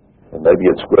 And maybe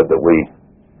it's good that we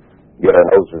get our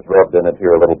noses rubbed in it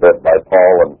here a little bit by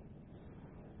Paul and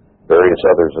various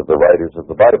others of the writers of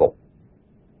the Bible.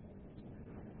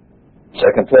 2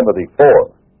 Timothy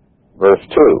 4, verse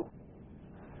 2.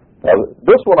 Now,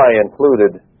 this one I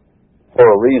included for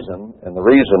a reason, and the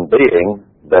reason being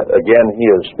that, again, he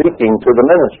is speaking to the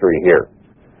ministry here,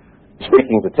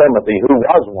 speaking to Timothy, who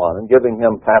was one, and giving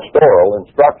him pastoral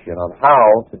instruction on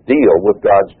how to deal with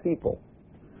God's people,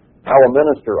 how a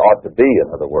minister ought to be,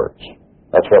 in other words.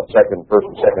 That's what 1st and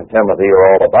 2nd Timothy are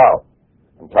all about,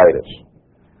 and Titus.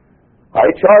 I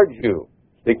charge you,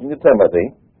 speaking to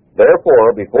Timothy,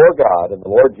 therefore, before God and the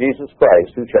Lord Jesus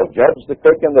Christ, who shall judge the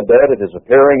quick and the dead at his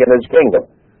appearing in his kingdom.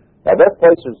 Now that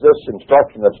places this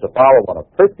instruction that's to follow on a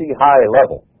pretty high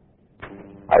level.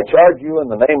 I charge you in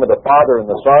the name of the Father and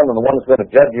the Son and the one who's going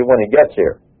to judge you when he gets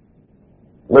here.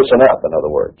 Listen up, in other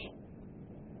words.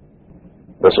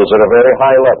 This is at a very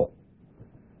high level.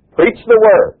 Preach the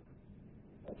word.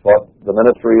 That's what the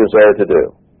ministry is there to do.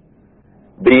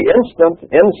 Be instant,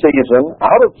 in season,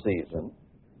 out of season,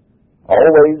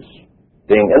 always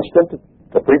being instant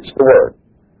to preach the word.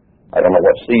 I don't know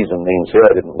what season means here.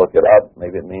 I didn't look it up.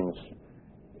 Maybe it means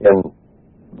in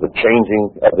the changing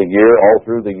of the year, all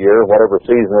through the year, whatever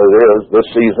season it is, this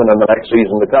season and the next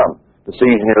season to come. The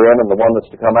season you're in and the one that's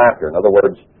to come after. In other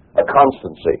words, a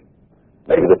constancy.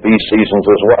 Maybe the feast seasons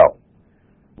as well.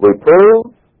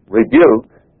 Reprove,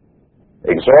 rebuke,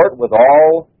 exhort with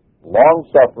all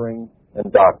long-suffering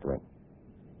and doctrine.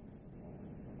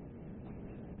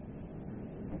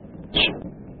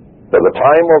 For the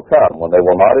time will come when they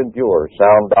will not endure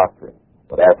sound doctrine,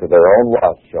 but after their own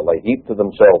lust shall they heap to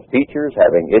themselves teachers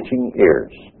having itching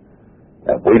ears.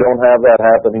 And if we don't have that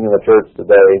happening in the church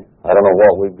today, I don't know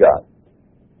what we've got.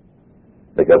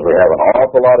 Because we have an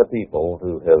awful lot of people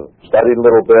who have studied a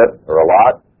little bit or a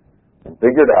lot and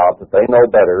figured out that they know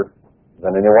better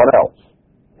than anyone else.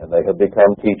 And they have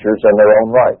become teachers in their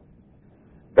own right.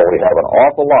 But we have an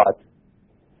awful lot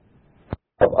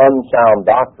of unsound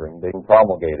doctrine being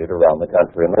promulgated around the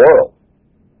country and the world.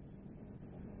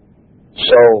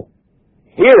 So,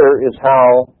 here is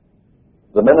how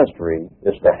the ministry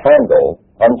is to handle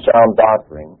unsound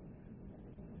doctrine,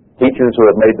 teachers who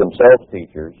have made themselves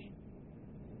teachers,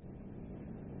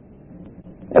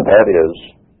 and that is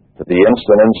to be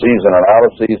instant in season and out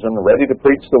of season, ready to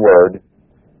preach the word,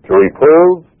 to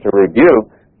reprove, to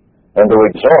rebuke, and to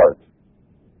exhort,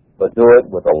 but do it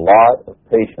with a lot of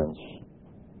patience,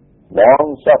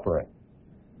 long-suffering,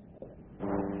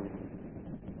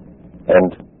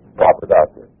 and proper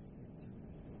doctrine.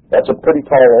 That's a pretty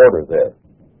tall order there.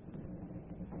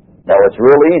 Now, it's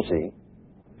real easy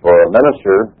for a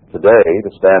minister today to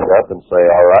stand up and say,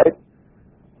 all right,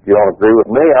 if you don't agree with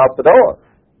me, out the door.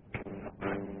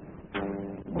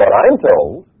 But I'm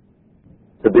told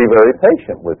to be very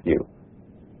patient with you,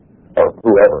 or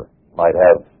whoever might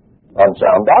have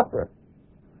unsound doctrine,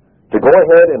 to go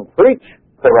ahead and preach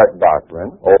correct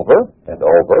doctrine over and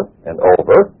over and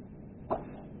over,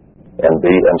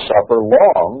 and suffer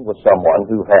long with someone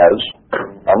who has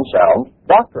unsound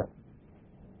doctrine.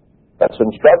 That's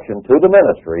instruction to the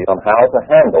ministry on how to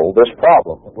handle this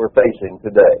problem that we're facing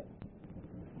today.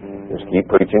 Just keep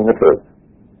preaching the truth.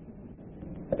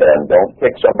 And don't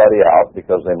kick somebody out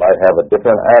because they might have a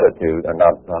different attitude, and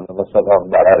let's not talk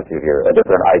about attitude here, a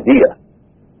different idea.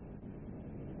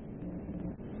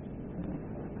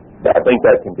 Now, I think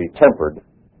that can be tempered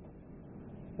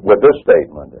with this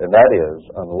statement, and that is,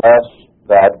 unless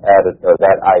that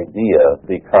idea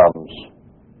becomes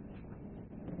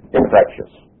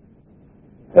infectious.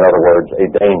 In other words, a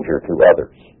danger to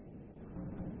others.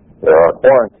 There are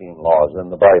quarantine laws in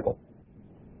the Bible.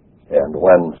 And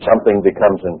when something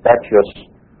becomes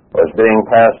infectious or is being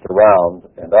passed around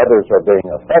and others are being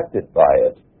affected by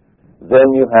it, then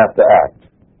you have to act.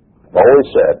 I've always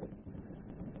said,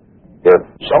 if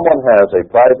someone has a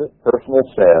private, personal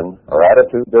sin or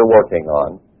attitude they're working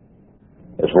on,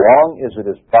 as long as it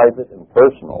is private and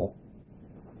personal,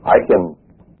 I can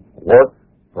work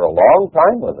for a long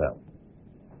time with them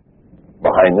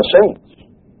behind the scenes.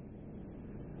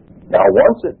 Now,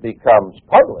 once it becomes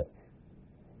public,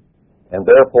 and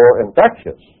therefore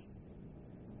infectious,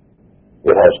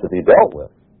 it has to be dealt with.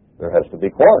 There has to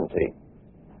be quarantine.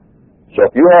 So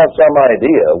if you have some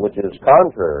idea which is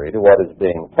contrary to what is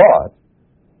being taught,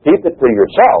 keep it to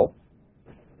yourself,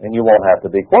 and you won't have to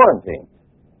be quarantined.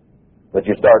 But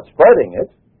you start spreading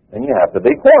it, and you have to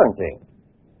be quarantined.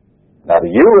 Now, to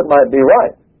you, it might be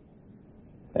right.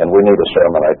 And we need a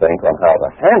sermon, I think, on how to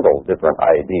handle different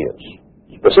ideas,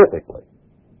 specifically,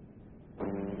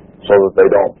 so that they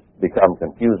don't become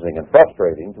confusing and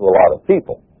frustrating to a lot of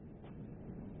people.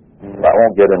 I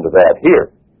won't get into that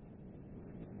here.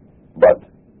 But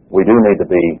we do need to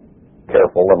be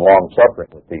careful and long-suffering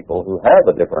with people who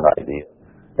have a different idea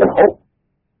and hope.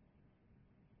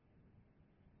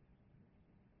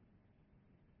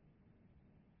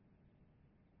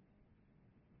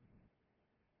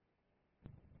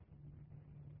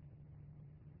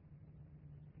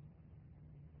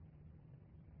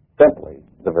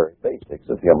 the very basics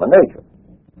of human nature.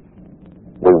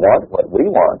 We want what we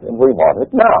want, and we want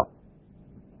it now.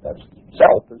 That's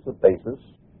self is the basis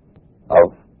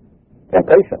of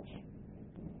impatience.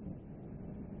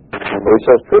 So he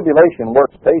says tribulation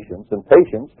works patience, and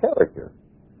patience character.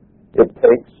 It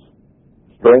takes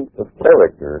strength of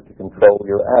character to control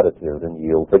your attitude and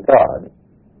yield to God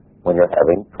when you're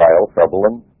having trial, trouble,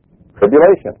 and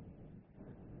tribulation.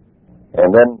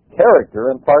 And then character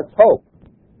imparts hope,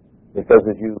 because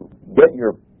as you get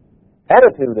your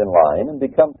attitude in line and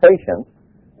become patient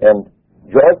and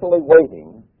joyfully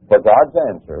waiting for God's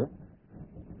answer,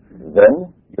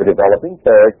 then you're developing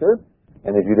character,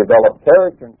 and as you develop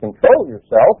character and control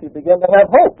yourself, you begin to have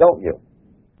hope, don't you?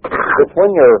 It's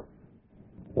when you're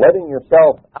letting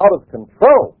yourself out of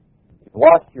control, you've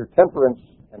lost your temperance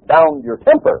and down your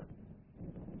temper,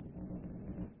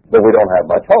 that we don't have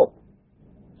much hope.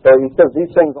 So he says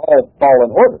these things all fall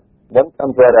in order. One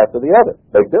comes right after the other.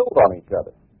 They build on each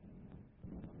other.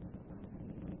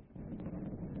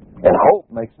 And hope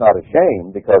makes not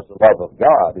ashamed, because the love of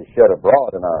God is shed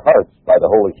abroad in our hearts by the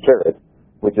Holy Spirit,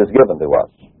 which is given to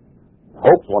us.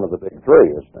 Hope's one of the big three,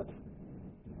 isn't it?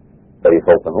 Faith,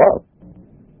 hope, and love.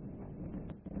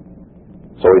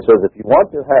 So he says if you want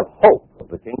to have hope of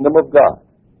the kingdom of God,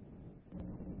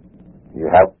 you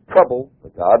have trouble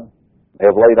that God may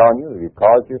have laid on you, or you've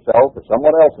caused yourself, or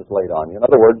someone else has laid on you. In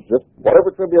other words, just whatever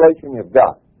tribulation you've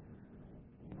got,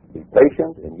 be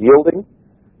patient and yielding,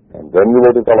 and then you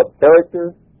will develop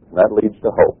character, and that leads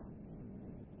to hope.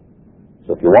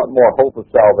 So if you want more hope of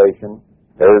salvation,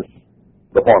 there's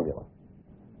the formula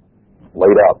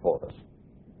laid out for us.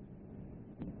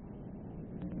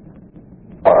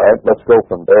 All right, let's go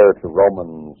from there to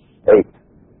Romans 8.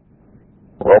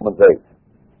 Romans 8.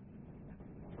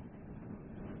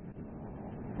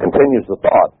 Continues the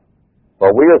thought.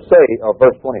 For we are saved,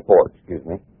 verse 24, excuse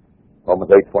me.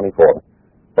 Romans 8:24.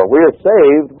 For we are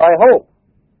saved by hope.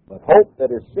 But hope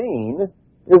that is seen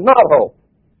is not hope.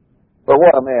 For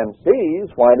what a man sees,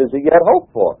 why does he yet hope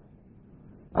for?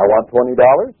 I want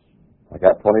 $20. I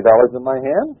got $20 in my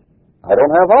hand. I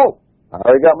don't have hope. I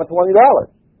already got my $20.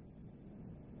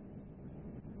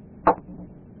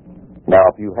 Now,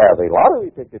 if you have a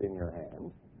lottery ticket in your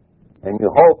hand and you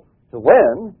hope to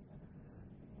win,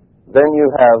 then you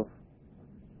have,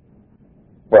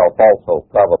 well, false hope,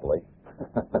 probably.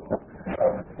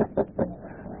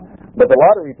 But the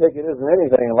lottery ticket isn't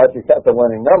anything unless you got the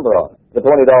winning number on it. The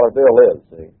 $20 bill is,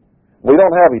 see. We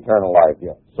don't have eternal life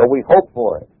yet, so we hope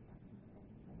for it.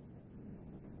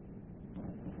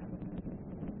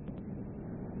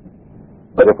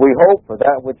 But if we hope for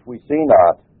that which we see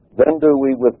not, then do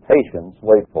we with patience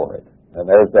wait for it. And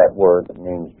there's that word that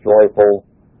means joyful,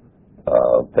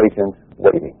 patient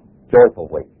waiting. Joyful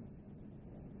waiting.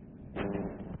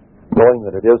 Knowing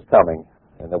that it is coming,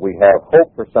 and that we have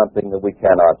hope for something that we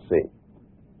cannot see.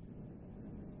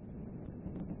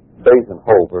 Faith and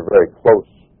hope are very close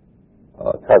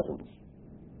cousins.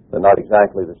 They're not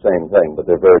exactly the same thing, but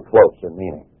they're very close in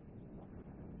meaning.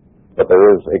 But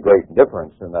there is a great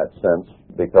difference in that sense,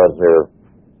 because they're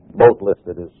both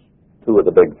listed as two of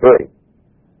the big three.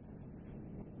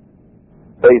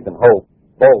 Faith and hope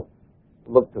both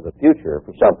look to the future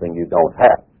for something you don't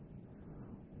have.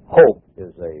 Hope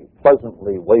is a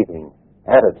pleasantly waiting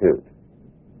attitude.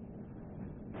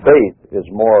 Faith is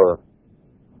more,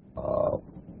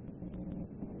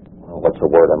 what's the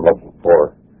word I'm looking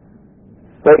for?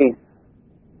 Faith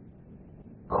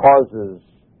causes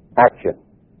action.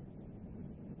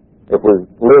 If we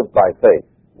live by faith,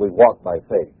 we walk by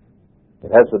faith.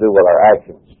 It has to do with our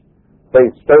actions.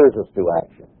 Faith stirs us to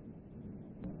action.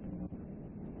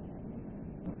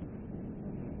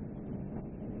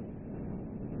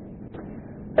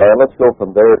 And let's go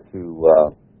from there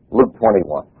to Luke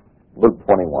 21. Luke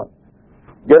 21.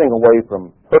 Getting away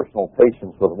from personal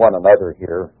patience with one another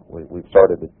here, we've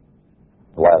started the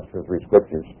last 2 or 3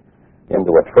 scriptures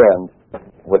into a trend,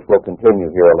 which will continue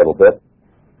here a little bit.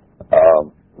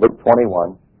 Luke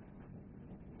 21.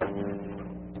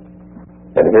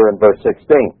 And here in verse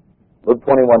 16. Luke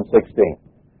 21:16.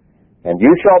 And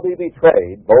you shall be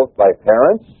betrayed both by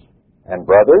parents and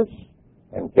brothers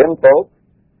and kinfolk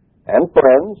and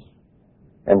friends,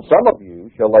 and some of you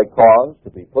shall lay cause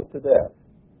to be put to death.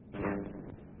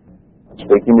 I'm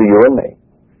speaking to you and me.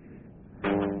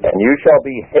 And you shall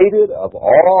be hated of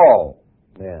all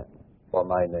men for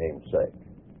my name's sake.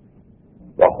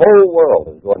 The whole world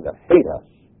is going to hate us.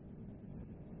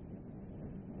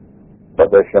 But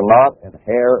there shall not an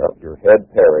hair of your head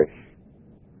perish.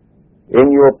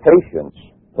 In your patience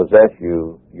possess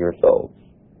you your souls.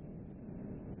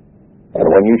 And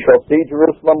when When you shall see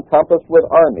Jerusalem compassed with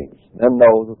armies, then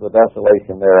know that the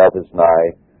desolation thereof is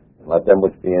nigh, and let them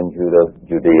which be in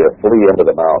Judea flee into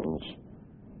the mountains,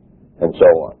 and so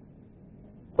on.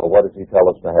 So what does he tell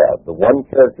us to have? The one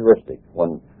characteristic,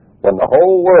 when the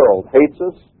whole world hates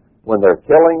us, when they're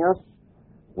killing us,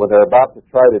 when they're about to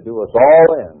try to do us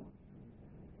all in,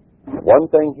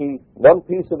 one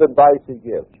piece of advice he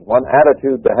gives, one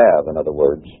attitude to have, in other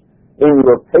words, in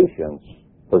your patience,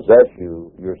 possess you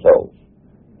your souls.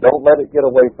 Don't let it get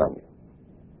away from you.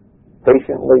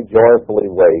 Patiently, joyfully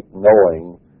wait,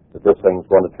 knowing that this thing's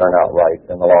going to turn out right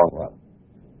in the long run.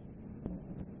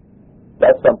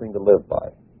 That's something to live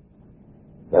by.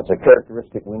 That's a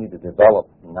characteristic we need to develop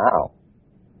now,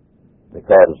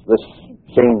 because this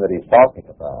scene that he's talking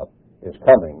about is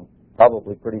coming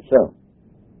probably pretty soon.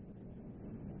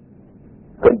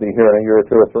 Could be here in a year or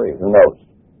two or three. Who knows?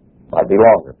 Might be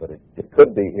longer, but it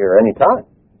could be here any time.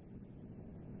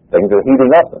 Things are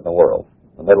heating up in the world,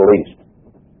 the Middle East,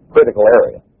 critical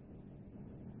area,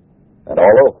 and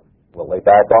all over. Will they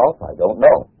back off? I don't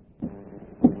know.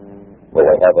 Will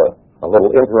they have a little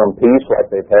interim peace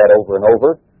like they've had over and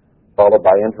over, followed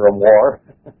by interim war?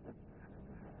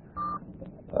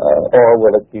 Or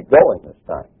will it keep going this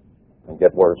time and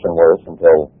get worse and worse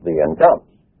until the end comes?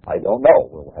 I don't know.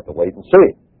 We'll have to wait and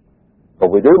see.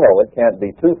 But we do know it can't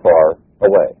be too far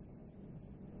away.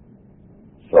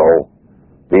 So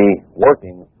be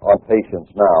working on patience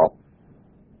now.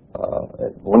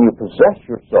 When you possess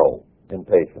your soul in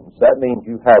patience, that means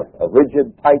you have a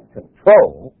rigid, tight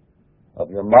control of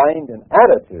your mind and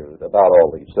attitude about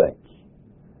all these things.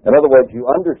 In other words, you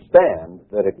understand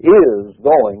that it is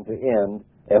going to end,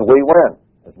 and we win,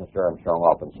 as Mr. Armstrong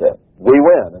often said. We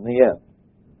win in the end.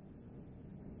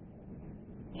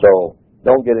 So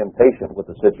don't get impatient with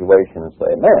the situation and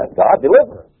say, man, God,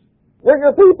 deliver us. We're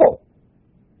your people.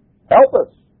 Help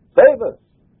us. Save us.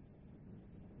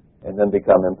 And then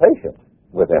become impatient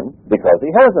with him because he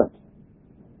hasn't.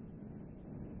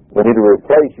 We need to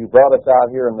replace, you brought us out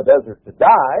here in the desert to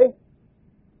die,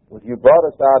 with you brought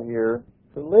us out here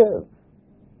to live.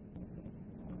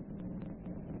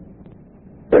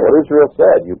 What Israel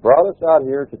said, you brought us out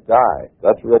here to die.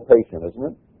 That's real patient, isn't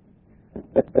it?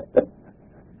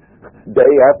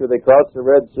 Day after they crossed the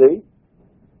Red Sea.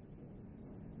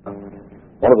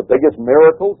 One of the biggest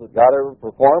miracles that God ever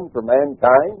performed for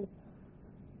mankind.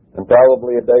 And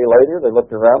probably a day later, they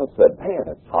looked around and said, man,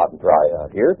 it's hot and dry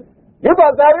out here. You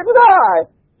brought us out here to die.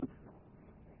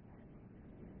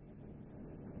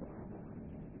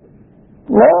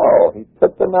 No, he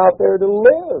took them out there to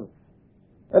live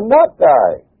and not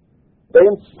die. They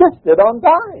insisted on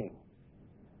dying.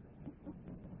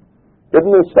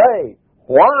 Didn't he say,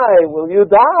 why will you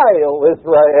die, O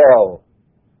Israel?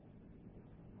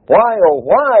 Why, oh,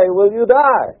 why will you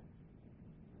die?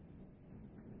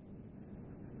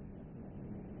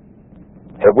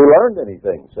 Have we learned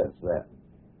anything since then?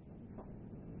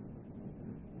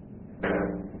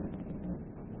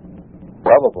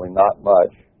 Probably not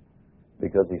much,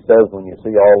 because he says when you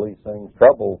see all these things,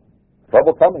 trouble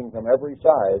coming from every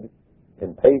side,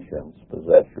 in patience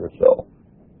possess your soul.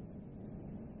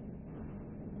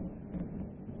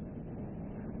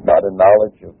 Not in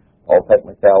knowledge of all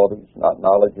technicalities, not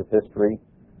knowledge of history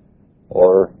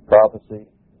or prophecy,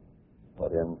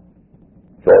 but in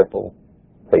joyful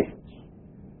patience.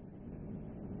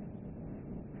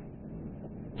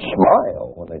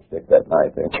 Smile when they stick that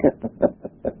knife in you.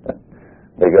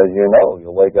 Because you know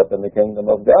you'll wake up in the kingdom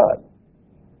of God.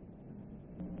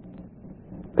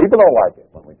 People don't like it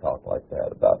when we talk like that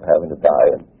about having to die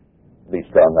and be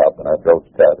strung up and our throats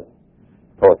cut and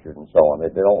tortured and so on.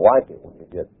 They don't like it when you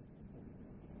get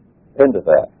into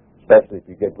that, especially if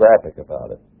you get graphic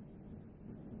about it.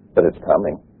 But it's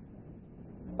coming.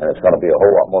 And it's going to be a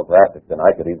whole lot more graphic than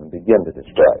I could even begin to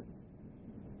describe.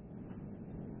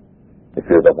 If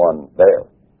you're the one there.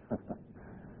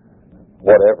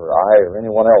 Whatever I or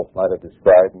anyone else might have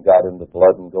described and got into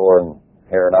blood and gore and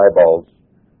hair and eyeballs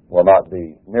will not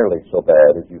be nearly so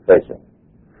bad as you facing.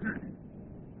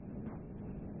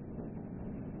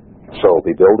 So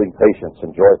be building patience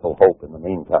and joyful hope in the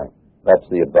meantime. That's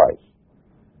the advice.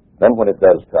 Then when it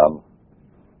does come,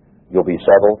 you'll be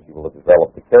settled. You will have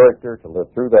developed the character to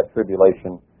live through that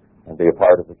tribulation and be a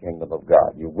part of the kingdom of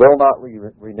God. You will not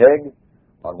renege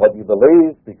on what you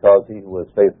believe, because he who is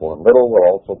faithful in little will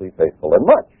also be faithful in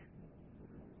much.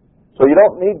 So you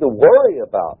don't need to worry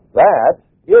about that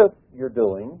if you're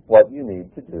doing what you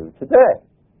need to do today.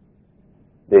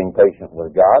 Being patient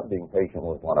with God, being patient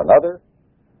with one another,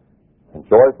 and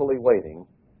joyfully waiting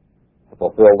to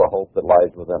fulfill the hope that lies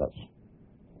within us.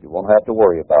 You won't have to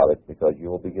worry about it, because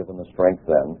you will be given the strength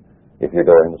then if you're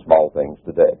doing the small things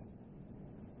today.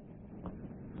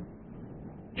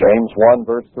 James 1,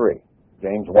 verse 3.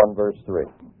 James 1, verse 3.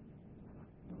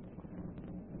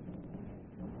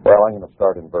 Well, I'm going to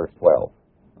start in verse 12.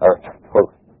 Or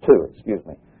 2, excuse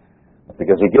me.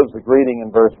 Because he gives the greeting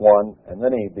in verse 1, and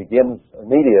then he begins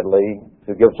immediately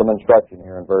to give some instruction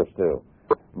here in verse 2.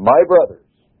 My brothers,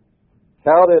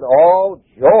 count it all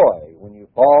joy when you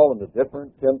fall into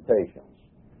different temptations.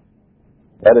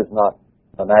 That is not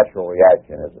a natural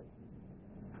reaction, is it?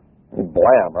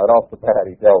 Blam, right off the bat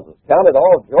he tells us, count it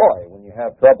all joy when you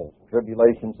have troubles,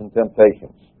 tribulations, and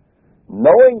temptations.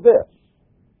 Knowing this,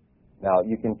 now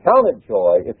you can count it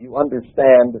joy if you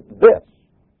understand this.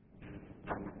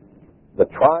 The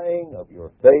trying of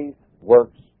your faith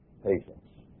works patience.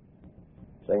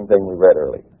 Same thing we read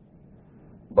earlier.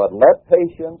 But let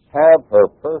patience have her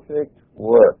perfect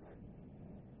work,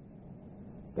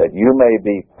 that you may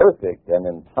be perfect and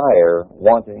entire,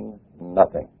 wanting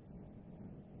nothing.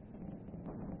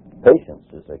 Patience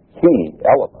is a key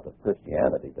element of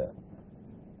Christianity then.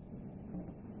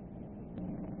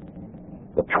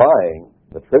 The trying,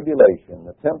 the tribulation,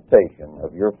 the temptation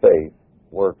of your faith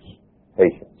works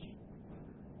patience.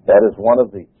 That is one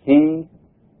of the key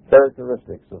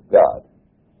characteristics of God,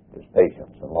 is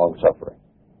patience and long-suffering.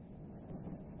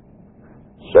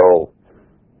 So,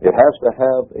 it has to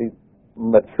have a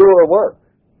mature work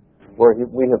where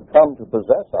we have come to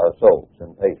possess our souls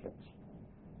in patience,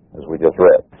 as we just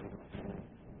read.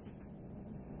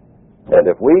 And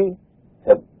if we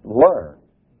have learned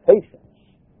patience,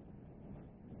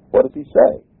 what does he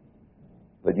say?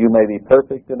 That you may be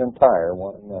perfect and entire,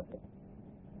 wanting nothing.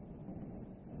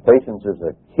 Patience is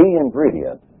a key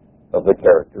ingredient of the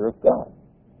character of God.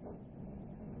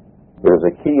 It is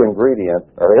a key ingredient,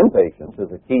 or impatience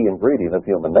is a key ingredient of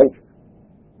human nature.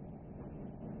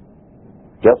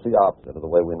 Just the opposite of the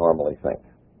way we normally think.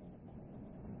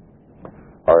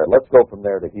 All right, let's go from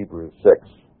there to Hebrews 6.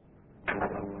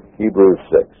 Hebrews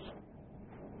 6.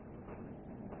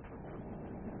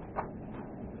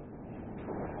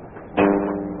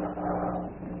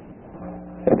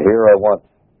 And here I want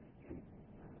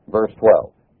verse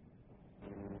 12.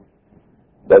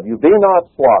 That you be not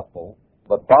slothful,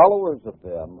 but followers of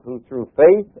them who through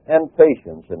faith and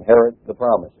patience inherit the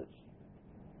promises.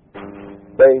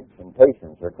 Faith and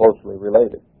patience are closely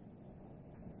related.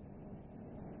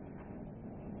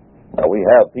 Now we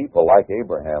have people like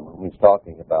Abraham, whom he's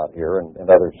talking about here, and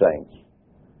other saints,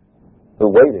 who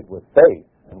waited with faith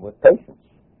and with patience.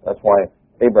 That's why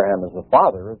Abraham is the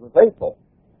father of the faithful.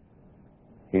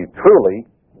 He truly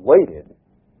waited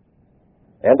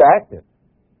and acted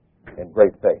in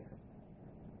great faith.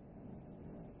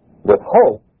 With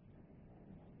hope,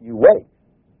 you wait.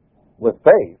 With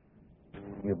faith,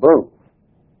 you move.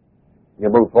 You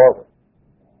move forward.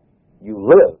 You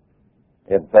live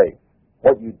in faith.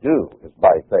 What you do is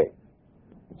by faith.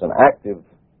 It's an active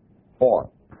form.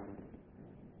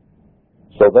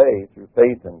 So they, through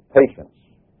faith and patience,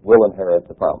 will inherit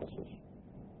the promises.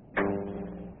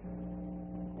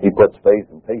 He puts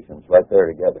faith and patience right there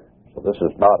together. So this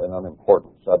is not an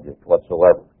unimportant subject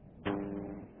whatsoever.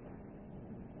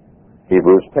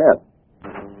 Hebrews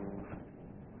 10.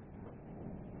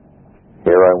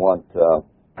 Here I want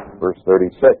verse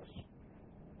 36.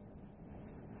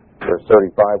 Verse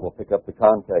 35 will pick up the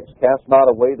context. Cast not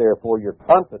away, therefore, your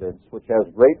confidence, which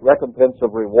has great recompense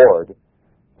of reward,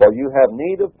 for you have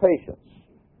need of patience,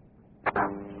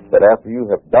 that after you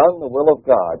have done the will of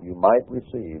God, you might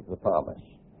receive the promise.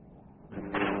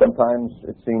 Sometimes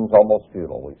it seems almost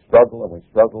futile. We struggle and we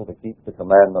struggle to keep the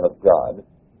commandment of God.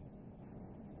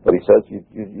 But he says you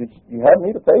have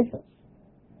need of patience.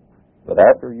 But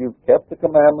after you've kept the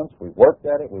commandments, we've worked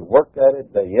at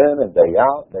it day in and day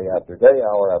out, day after day,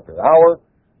 hour after hour.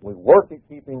 We work at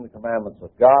keeping the commandments of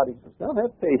God. He says, now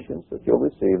have patience that you'll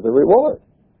receive the reward.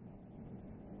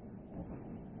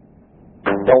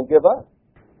 Don't give up.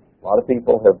 A lot of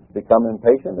people have become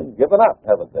impatient and given up,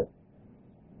 haven't they?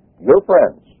 Your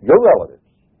friends, your relatives,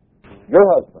 your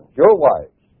husbands, your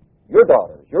wives, your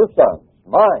daughters, your sons,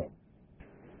 mine,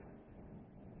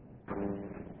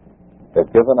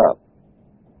 they've given up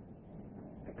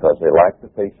because they lack the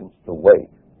patience to wait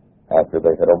after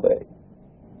they had obeyed.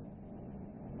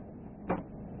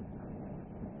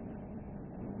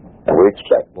 And we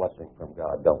expect blessing from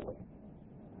God, don't we?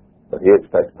 But he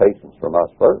expects patience from us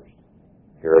first.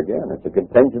 Here again, it's a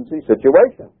contingency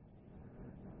situation.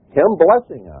 Him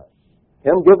blessing us,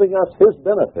 him giving us his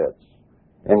benefits,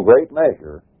 in great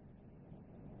measure,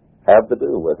 have to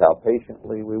do with how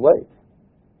patiently we wait.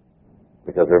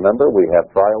 Because remember, we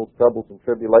have trials, troubles, and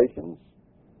tribulations,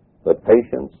 but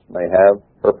patience may have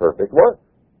her perfect work.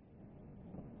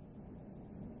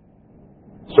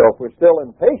 So if we're still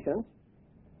impatient,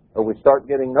 or we start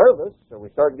getting nervous, or we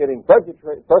start getting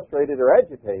frustrated or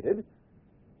agitated,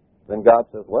 then God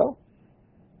says, well,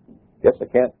 guess I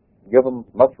can't give them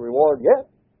much reward yet.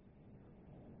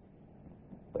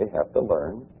 They have to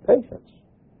learn patience.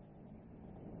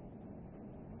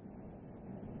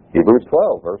 Hebrews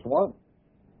 12, verse 1.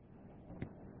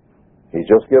 He's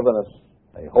just given us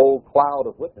a whole cloud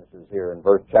of witnesses here in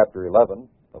chapter 11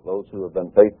 of those who have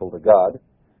been faithful to God.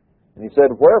 And he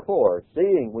said, wherefore,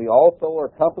 seeing we also are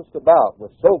compassed about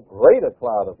with so great a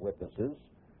cloud of witnesses,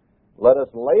 let us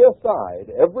lay aside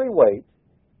every weight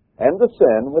and the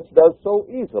sin which does so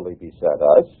easily beset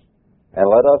us, and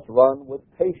let us run with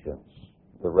patience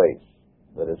the race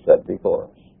that is set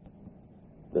before us.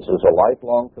 This is a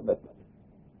lifelong commitment.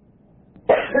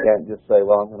 You can't just say,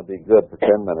 well, I'm going to be good for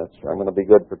 10 minutes, or I'm going to be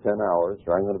good for 10 hours,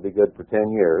 or I'm going to be good for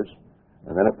 10 years,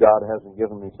 and then if God hasn't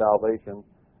given me salvation,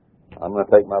 I'm going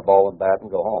to take my ball and bat and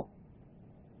go home.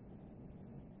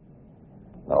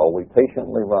 No, we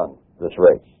patiently run this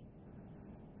race,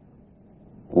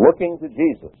 looking to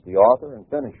Jesus, the author and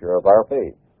finisher of our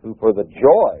faith, who for the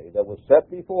joy that was set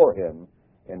before him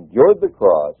endured the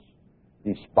cross,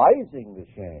 despising the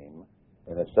shame,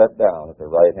 and is set down at the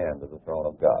right hand of the throne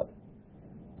of God.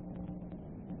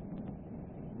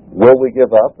 Will we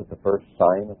give up at the first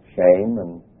sign of shame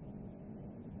and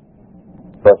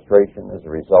frustration as a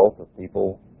result of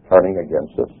people turning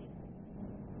against us?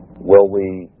 Will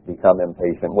we become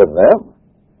impatient with them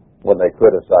when they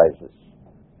criticize us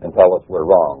and tell us we're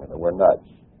wrong and that we're nuts?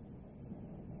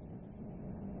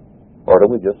 Or do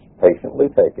we just patiently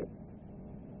take it?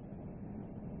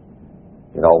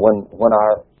 You know, when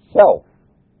our self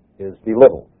is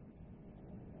belittled,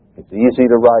 it's easy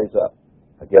to rise up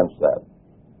against that.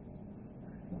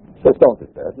 Just don't do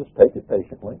that. Just take it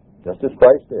patiently, just as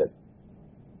Christ did.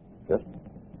 Just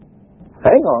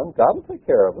hang on. God will take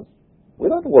care of us. We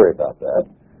don't have to worry about that.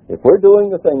 If we're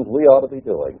doing the things we ought to be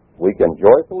doing, we can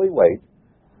joyfully wait,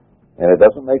 and it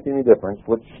doesn't make any difference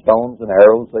which stones and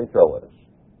arrows they throw at us.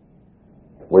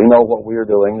 We know what we are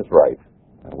doing is right,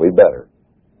 and we better.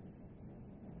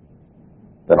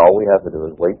 Then all we have to do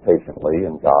is wait patiently,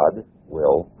 and God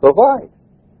will provide.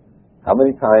 How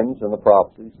many times in the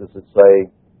prophecies does it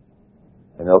say,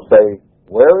 and they'll say,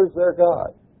 where is their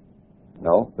God?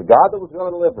 No, the God that was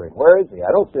going to deliver him, where is he? I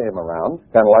don't see him around.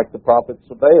 Kind of like the prophets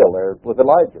of Baal there with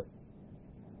Elijah.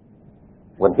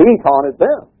 When he taunted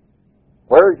them,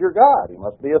 where is your God? He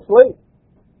must be asleep.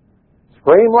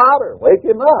 Scream louder, wake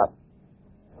him up.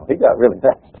 Well, he got really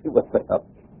nasty with them.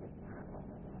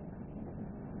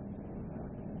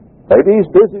 Maybe he's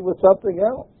busy with something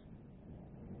else.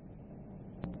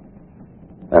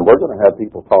 And we're going to have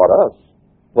people taunt us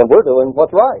when we're doing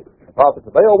what's right. The prophets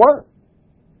of Baal weren't.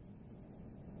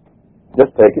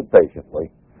 Just take it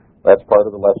patiently. That's part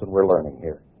of the lesson we're learning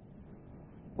here.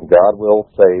 And God will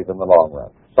save in the long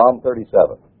run. Psalm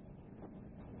 37.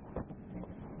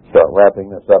 Start wrapping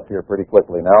this up here pretty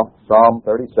quickly now. Psalm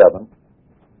 37.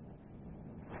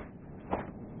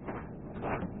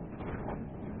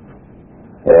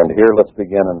 And here let's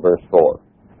begin in verse 4.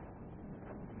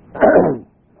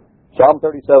 Psalm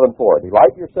 37:4.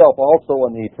 Delight yourself also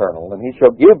in the eternal, and he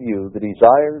shall give you the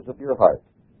desires of your heart.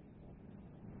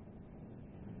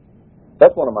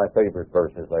 That's one of my favorite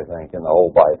verses, I think, in the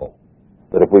whole Bible.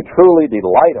 That if we truly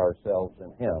delight ourselves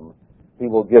in him, he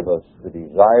will give us the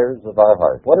desires of our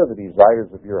heart. What are the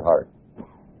desires of your heart?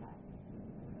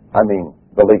 I mean,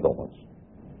 the legal ones.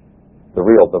 The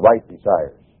right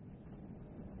desires.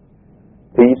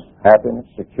 Peace, happiness,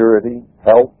 security,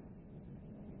 health,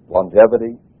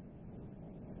 longevity.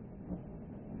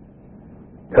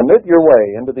 Commit your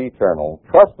way into the eternal.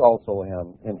 Trust also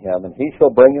in him, and he shall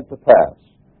bring it to pass.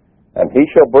 And he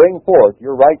shall bring forth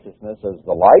your righteousness as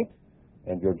the light,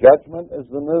 and your judgment as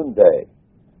the noonday.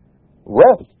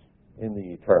 Rest in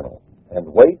the eternal, and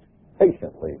wait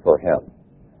patiently for him.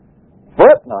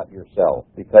 Fret not yourself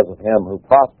because of him who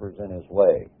prospers in his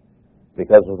way,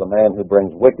 because of the man who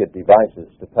brings wicked devices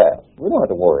to pass. We don't have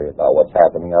to worry about what's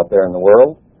happening out there in the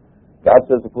world. God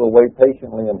says if we'll wait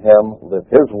patiently in him, live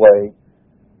his way,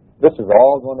 this is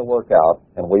all going to work out,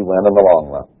 and we win in the long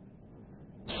run.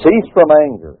 Cease from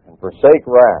anger and forsake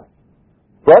wrath.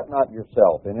 Fret not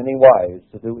yourself in any wise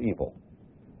to do evil,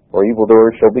 for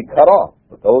evildoers shall be cut off.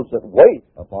 But those that wait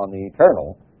upon the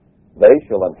eternal, they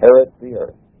shall inherit the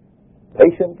earth.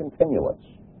 Patient continuance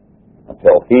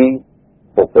until he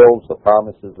fulfills the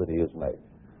promises that he has made.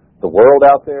 The world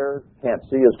out there can't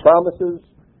see his promises,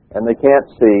 and they can't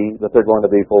see that they're going to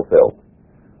be fulfilled.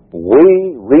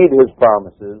 We read his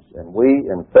promises, and we,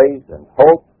 in faith and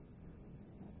hope,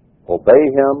 obey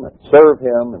him and serve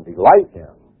him and delight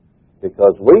him,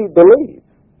 because we believe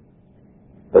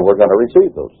that we're going to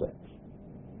receive those things.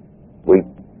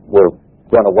 We're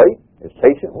going to wait as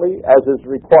patiently as is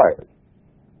required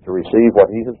to receive what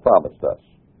He has promised us.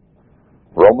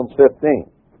 Romans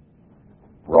 15.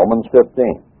 Romans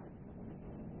 15.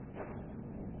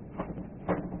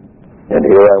 And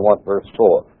here I want verse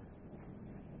 4.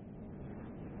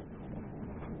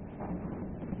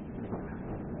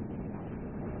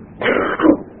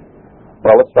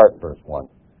 Well, let's start with verse 1.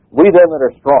 We then that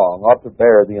are strong ought to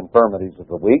bear the infirmities of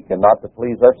the weak and not to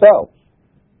please ourselves.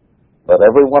 Let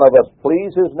every one of us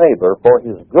please his neighbor for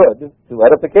his good to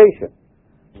edification.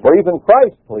 For even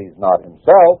Christ pleased not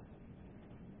himself.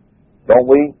 Don't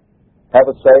we have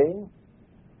a saying?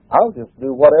 I'll just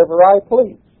do whatever I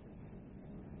please.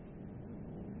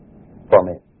 For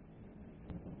me.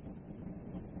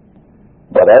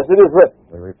 But as it is written,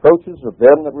 the reproaches of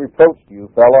them that reproached you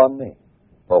fell on me.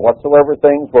 For whatsoever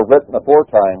things were written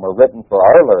aforetime were written for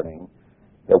our learning,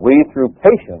 that we through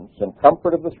patience and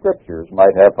comfort of the Scriptures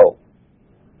might have hope.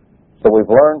 So we've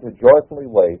learned to joyfully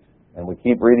wait, and we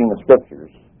keep reading the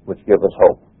Scriptures, which give us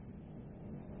hope.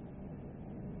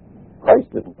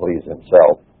 Christ didn't please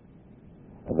himself,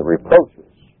 and the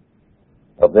reproaches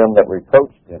of them that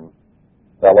reproached him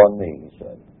fell on me, he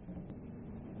said.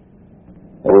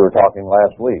 And we were talking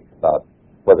last week about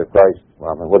whether Christ,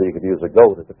 whether you could use a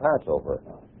goat at the Passover or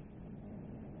not.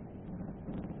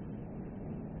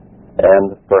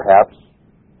 And perhaps,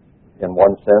 in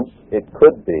one sense, it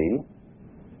could be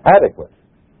adequate.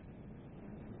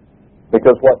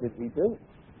 Because what did he do?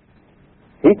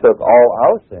 He took all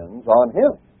our sins on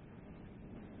him.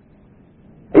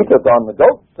 He took on the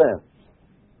goat's sins.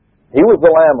 He was the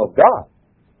Lamb of God.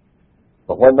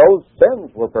 But when those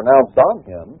sins were pronounced on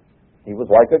him, he was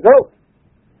like a goat.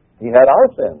 He had our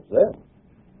sins then,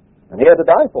 and he had to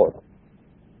die for them.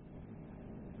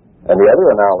 And the other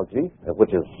analogy,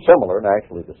 which is similar and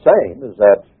actually the same, is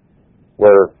that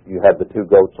where you had the two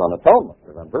goats on atonement,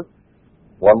 remember?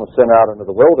 One was sent out into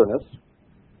the wilderness,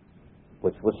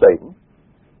 which was Satan,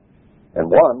 and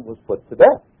one was put to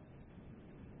death.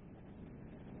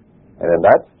 And in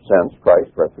that sense, Christ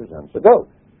represents a goat,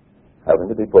 having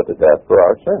to be put to death for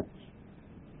our sins.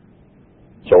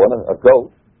 So a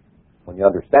goat, when you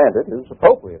understand it, is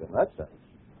appropriate in that sense.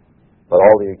 But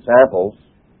all the examples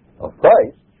of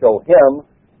Christ show him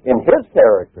in his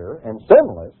character and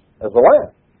sinless as a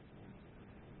lamb.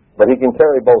 But he can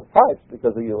carry both types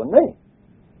because of you and me.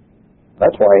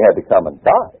 That's why he had to come and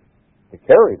die, to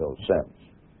carry those sins.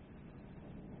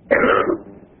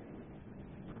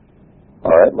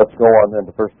 All right, let's go on then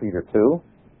to 1 Peter 2.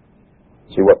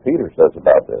 See what Peter says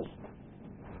about this.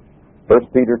 1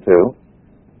 Peter 2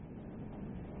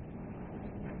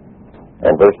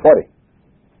 and verse 20.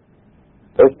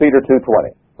 1 Peter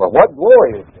 2:20. For what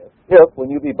glory is this, if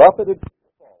when you be buffeted for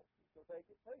your fault, you take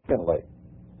it patiently?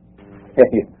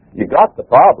 You got the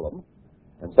problem,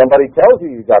 and somebody tells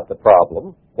you got the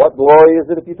problem. What glory is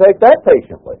it if you take that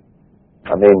patiently?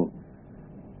 I mean,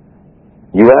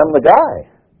 you am the guy.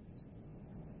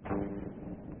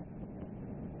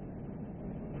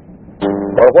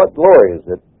 Or what glory is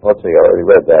it? Let's see, I already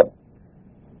read that.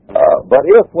 But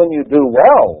if when you do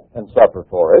well and suffer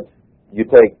for it, you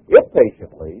take it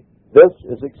patiently, this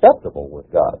is acceptable with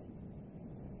God.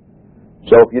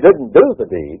 So if you didn't do the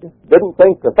deed, didn't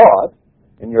think the thought,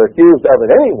 and you're accused of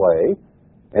it anyway,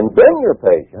 and then you're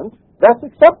patient, that's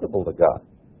acceptable to God.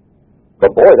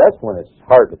 But boy, that's when it's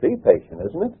hard to be patient,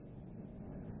 isn't it?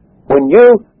 When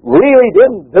you really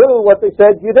didn't do what they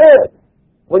said you did.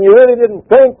 When you really didn't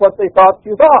think what they thought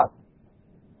you thought.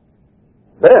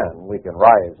 Then we can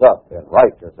rise up in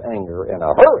righteous anger in a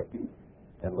hurry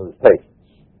and lose patience.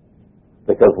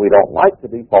 Because we don't like to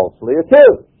be falsely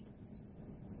accused.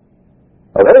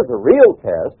 Now, there's a real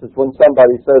test. It's when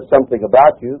somebody says something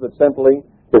about you that simply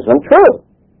isn't true.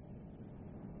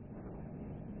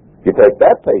 If you take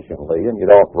that patiently and you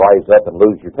don't rise up and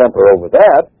lose your temper over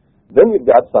that, then you've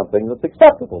got something that's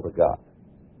acceptable to God.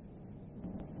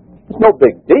 It's no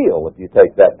big deal if you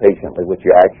take that patiently, which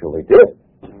you actually did.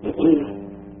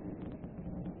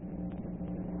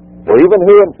 For even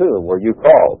hereunto were you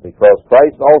called, because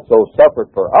Christ also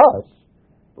suffered for us,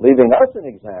 leaving us an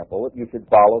example that you should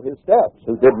follow his steps,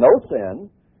 who did no sin,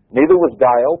 neither was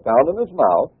guile found in his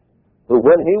mouth, who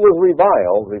when he was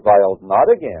reviled, reviled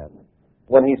not again.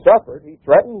 When he suffered, he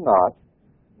threatened not,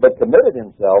 but committed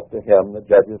himself to him that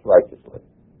judges righteously.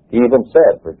 He even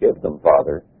said, forgive them,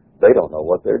 Father, they don't know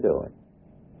what they're doing.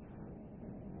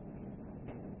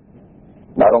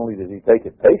 Not only did he take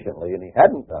it patiently, and he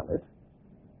hadn't done it,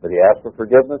 but he asked for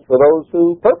forgiveness for those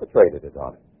who perpetrated it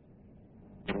on him.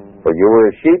 For you were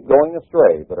as sheep going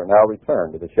astray, but are now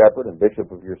returned to the shepherd and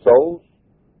bishop of your souls,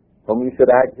 whom you should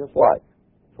act just like.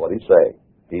 That's what he's saying.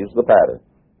 He's the pattern.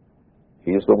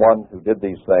 He's the one who did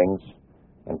these things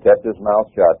and kept his mouth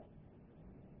shut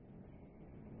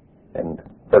and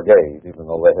forgave, even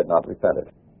though they had not repented.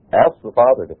 Asked the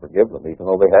Father to forgive them, even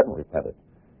though they hadn't repented.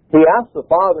 He asked the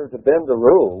Father to bend the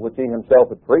rule which he himself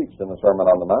had preached in the Sermon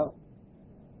on the Mount.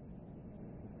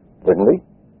 Didn't he?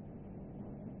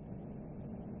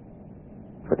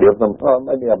 Forgive them. Well,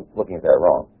 maybe I'm looking at that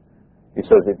wrong. He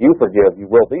says, if you forgive, you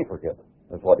will be forgiven.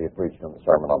 That's what he had preached in the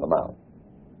Sermon on the Mount.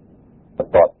 A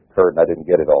thought occurred and I didn't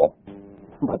get it all.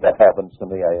 But that happens to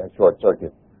me. I short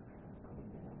circuit.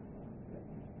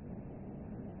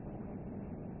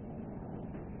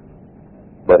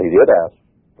 But he did ask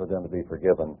for them to be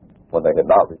forgiven when they had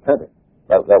not repented.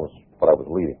 That was what I was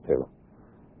leading to.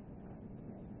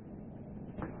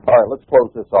 All right, let's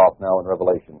close this off now in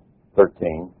Revelation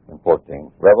 13 and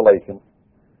 14. Revelation,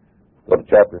 go to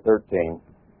chapter 13.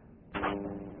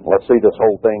 Let's see this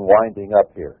whole thing winding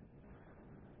up here.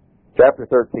 Chapter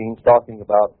 13 is talking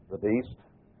about the beast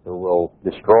who will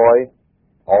destroy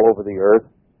all over the earth.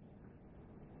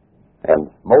 And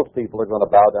most people are going to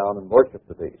bow down and worship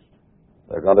the beast.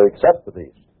 They're going to accept the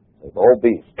beast. Say, oh,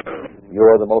 beast, you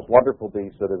are the most wonderful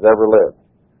beast that has ever lived.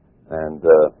 And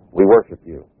we worship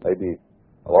you. Maybe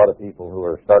a lot of people who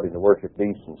are starting to worship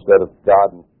beasts instead of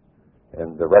God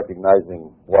and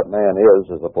recognizing what man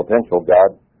is as a potential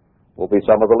God will be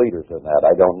some of the leaders in that.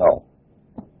 I don't know.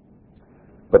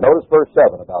 But notice verse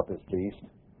 7 about this beast.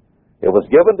 It was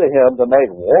given to him to make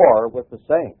war with the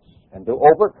saints and to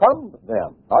overcome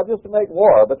them. Not just to make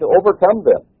war, but to overcome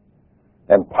them.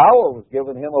 And power was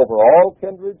given him over all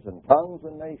kindreds and tongues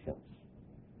and nations.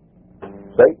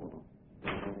 Satan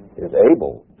is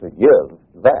able to give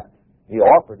that. He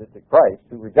offered it to Christ,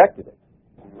 who rejected it.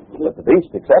 But the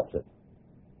beast accepts it.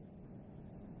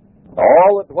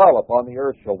 All that dwell upon the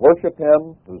earth shall worship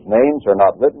him, whose names are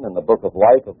not written in the book of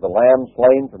life of the Lamb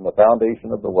slain from the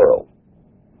foundation of the world.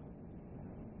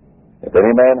 If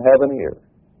any man have an ear,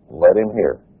 let him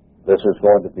hear. This is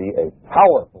going to be a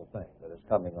powerful thing that is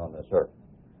coming on this earth.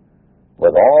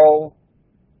 With all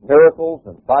miracles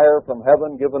and fire from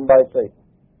heaven given by Satan.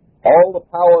 All the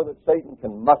power that Satan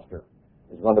can muster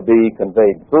is going to be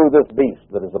conveyed through this beast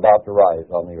that is about to rise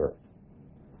on the earth.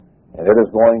 And it is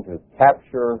going to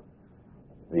capture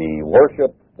the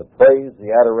worship, the praise,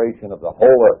 the adoration of the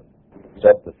whole earth,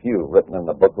 except the few written in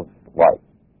the book of life.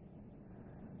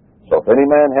 So if any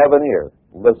man have an ear,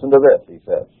 listen to this, he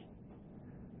says.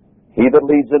 He that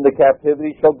leads into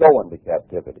captivity shall go into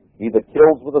captivity. He that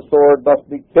kills with a sword must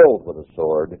be killed with a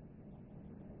sword.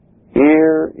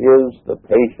 Here is the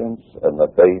patience and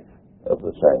the faith of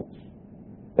the saints.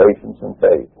 Patience and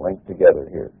faith linked together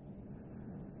here.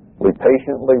 We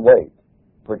patiently wait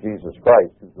for Jesus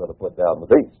Christ, who's going to put down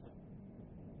the beast.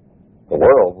 The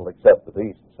world will accept the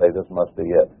beast and say, this must be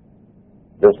it.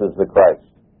 This is the Christ,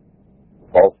 the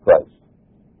false Christ.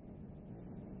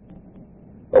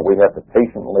 But we have to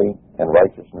patiently and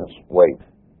righteousness wait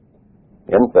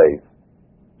in faith,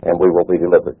 and we will be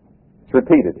delivered. It's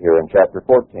repeated here in chapter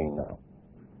 14 now.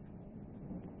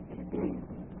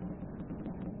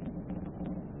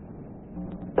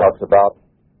 Talks about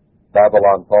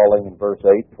Babylon falling in verse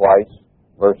 8 twice.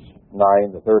 Verse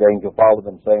 9, the third angel followed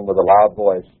them, saying with a loud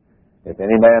voice, if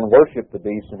any man worship the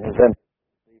beast in his image,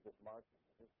 receive his mark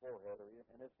in his forehead or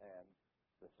in his hand,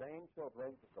 the same shall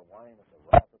drink of the wine of the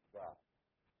wrath of God.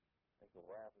 I think the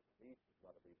wrath of the beast is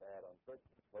going to be bad on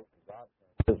Christians. Wait till God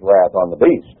turns his wrath on the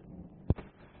beast.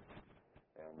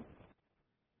 And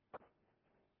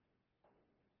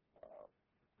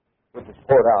which is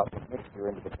poured out with mixture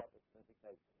into the cup of his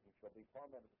indignation. He shall be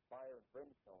tormented with fire and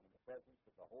brimstone in the presence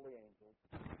of the holy angels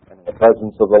and in the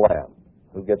presence of the Lamb.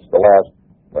 Who gets the last?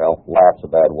 Well, laugh's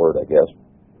a bad word, I guess.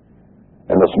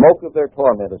 And the smoke of their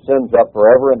torment ascends up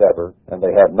forever and ever, and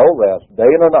they have no rest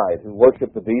day nor night who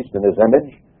worship the beast in his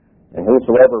image, and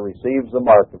whosoever receives the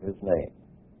mark of his name.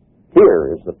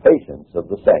 Here is the patience of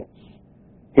the saints.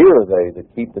 Here are they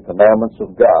that keep the commandments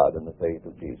of God and the faith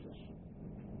of Jesus.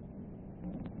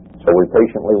 So we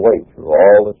patiently wait through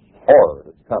all this horror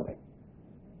that's coming,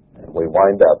 and we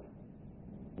wind up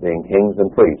being kings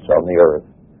and priests on the earth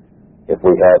if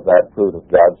we have that fruit of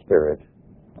God's Spirit,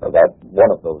 or that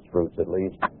one of those fruits at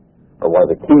least, or one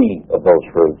of the key of those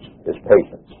fruits is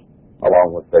patience,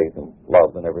 along with faith and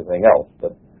love and everything else.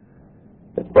 But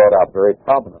it's brought out very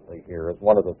prominently here as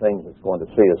one of the things that's going to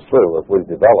see us through if we've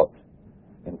developed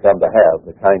and come to have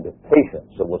the kind of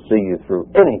patience that will see you through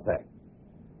anything.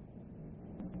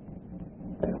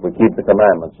 And if we keep the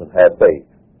commandments and have faith,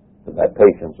 then that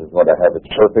patience is going to have its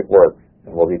perfect work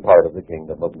and will be part of the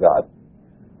kingdom of God.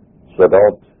 So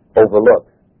don't overlook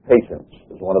patience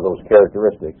is one of those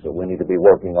characteristics that we need to be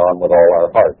working on with all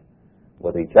our heart,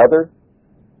 with each other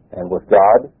and with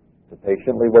God, to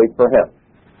patiently wait for Him.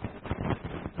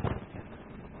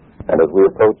 And as we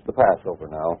approach the Passover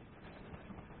now,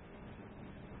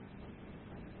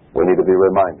 we need to be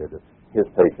reminded of His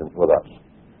patience with us.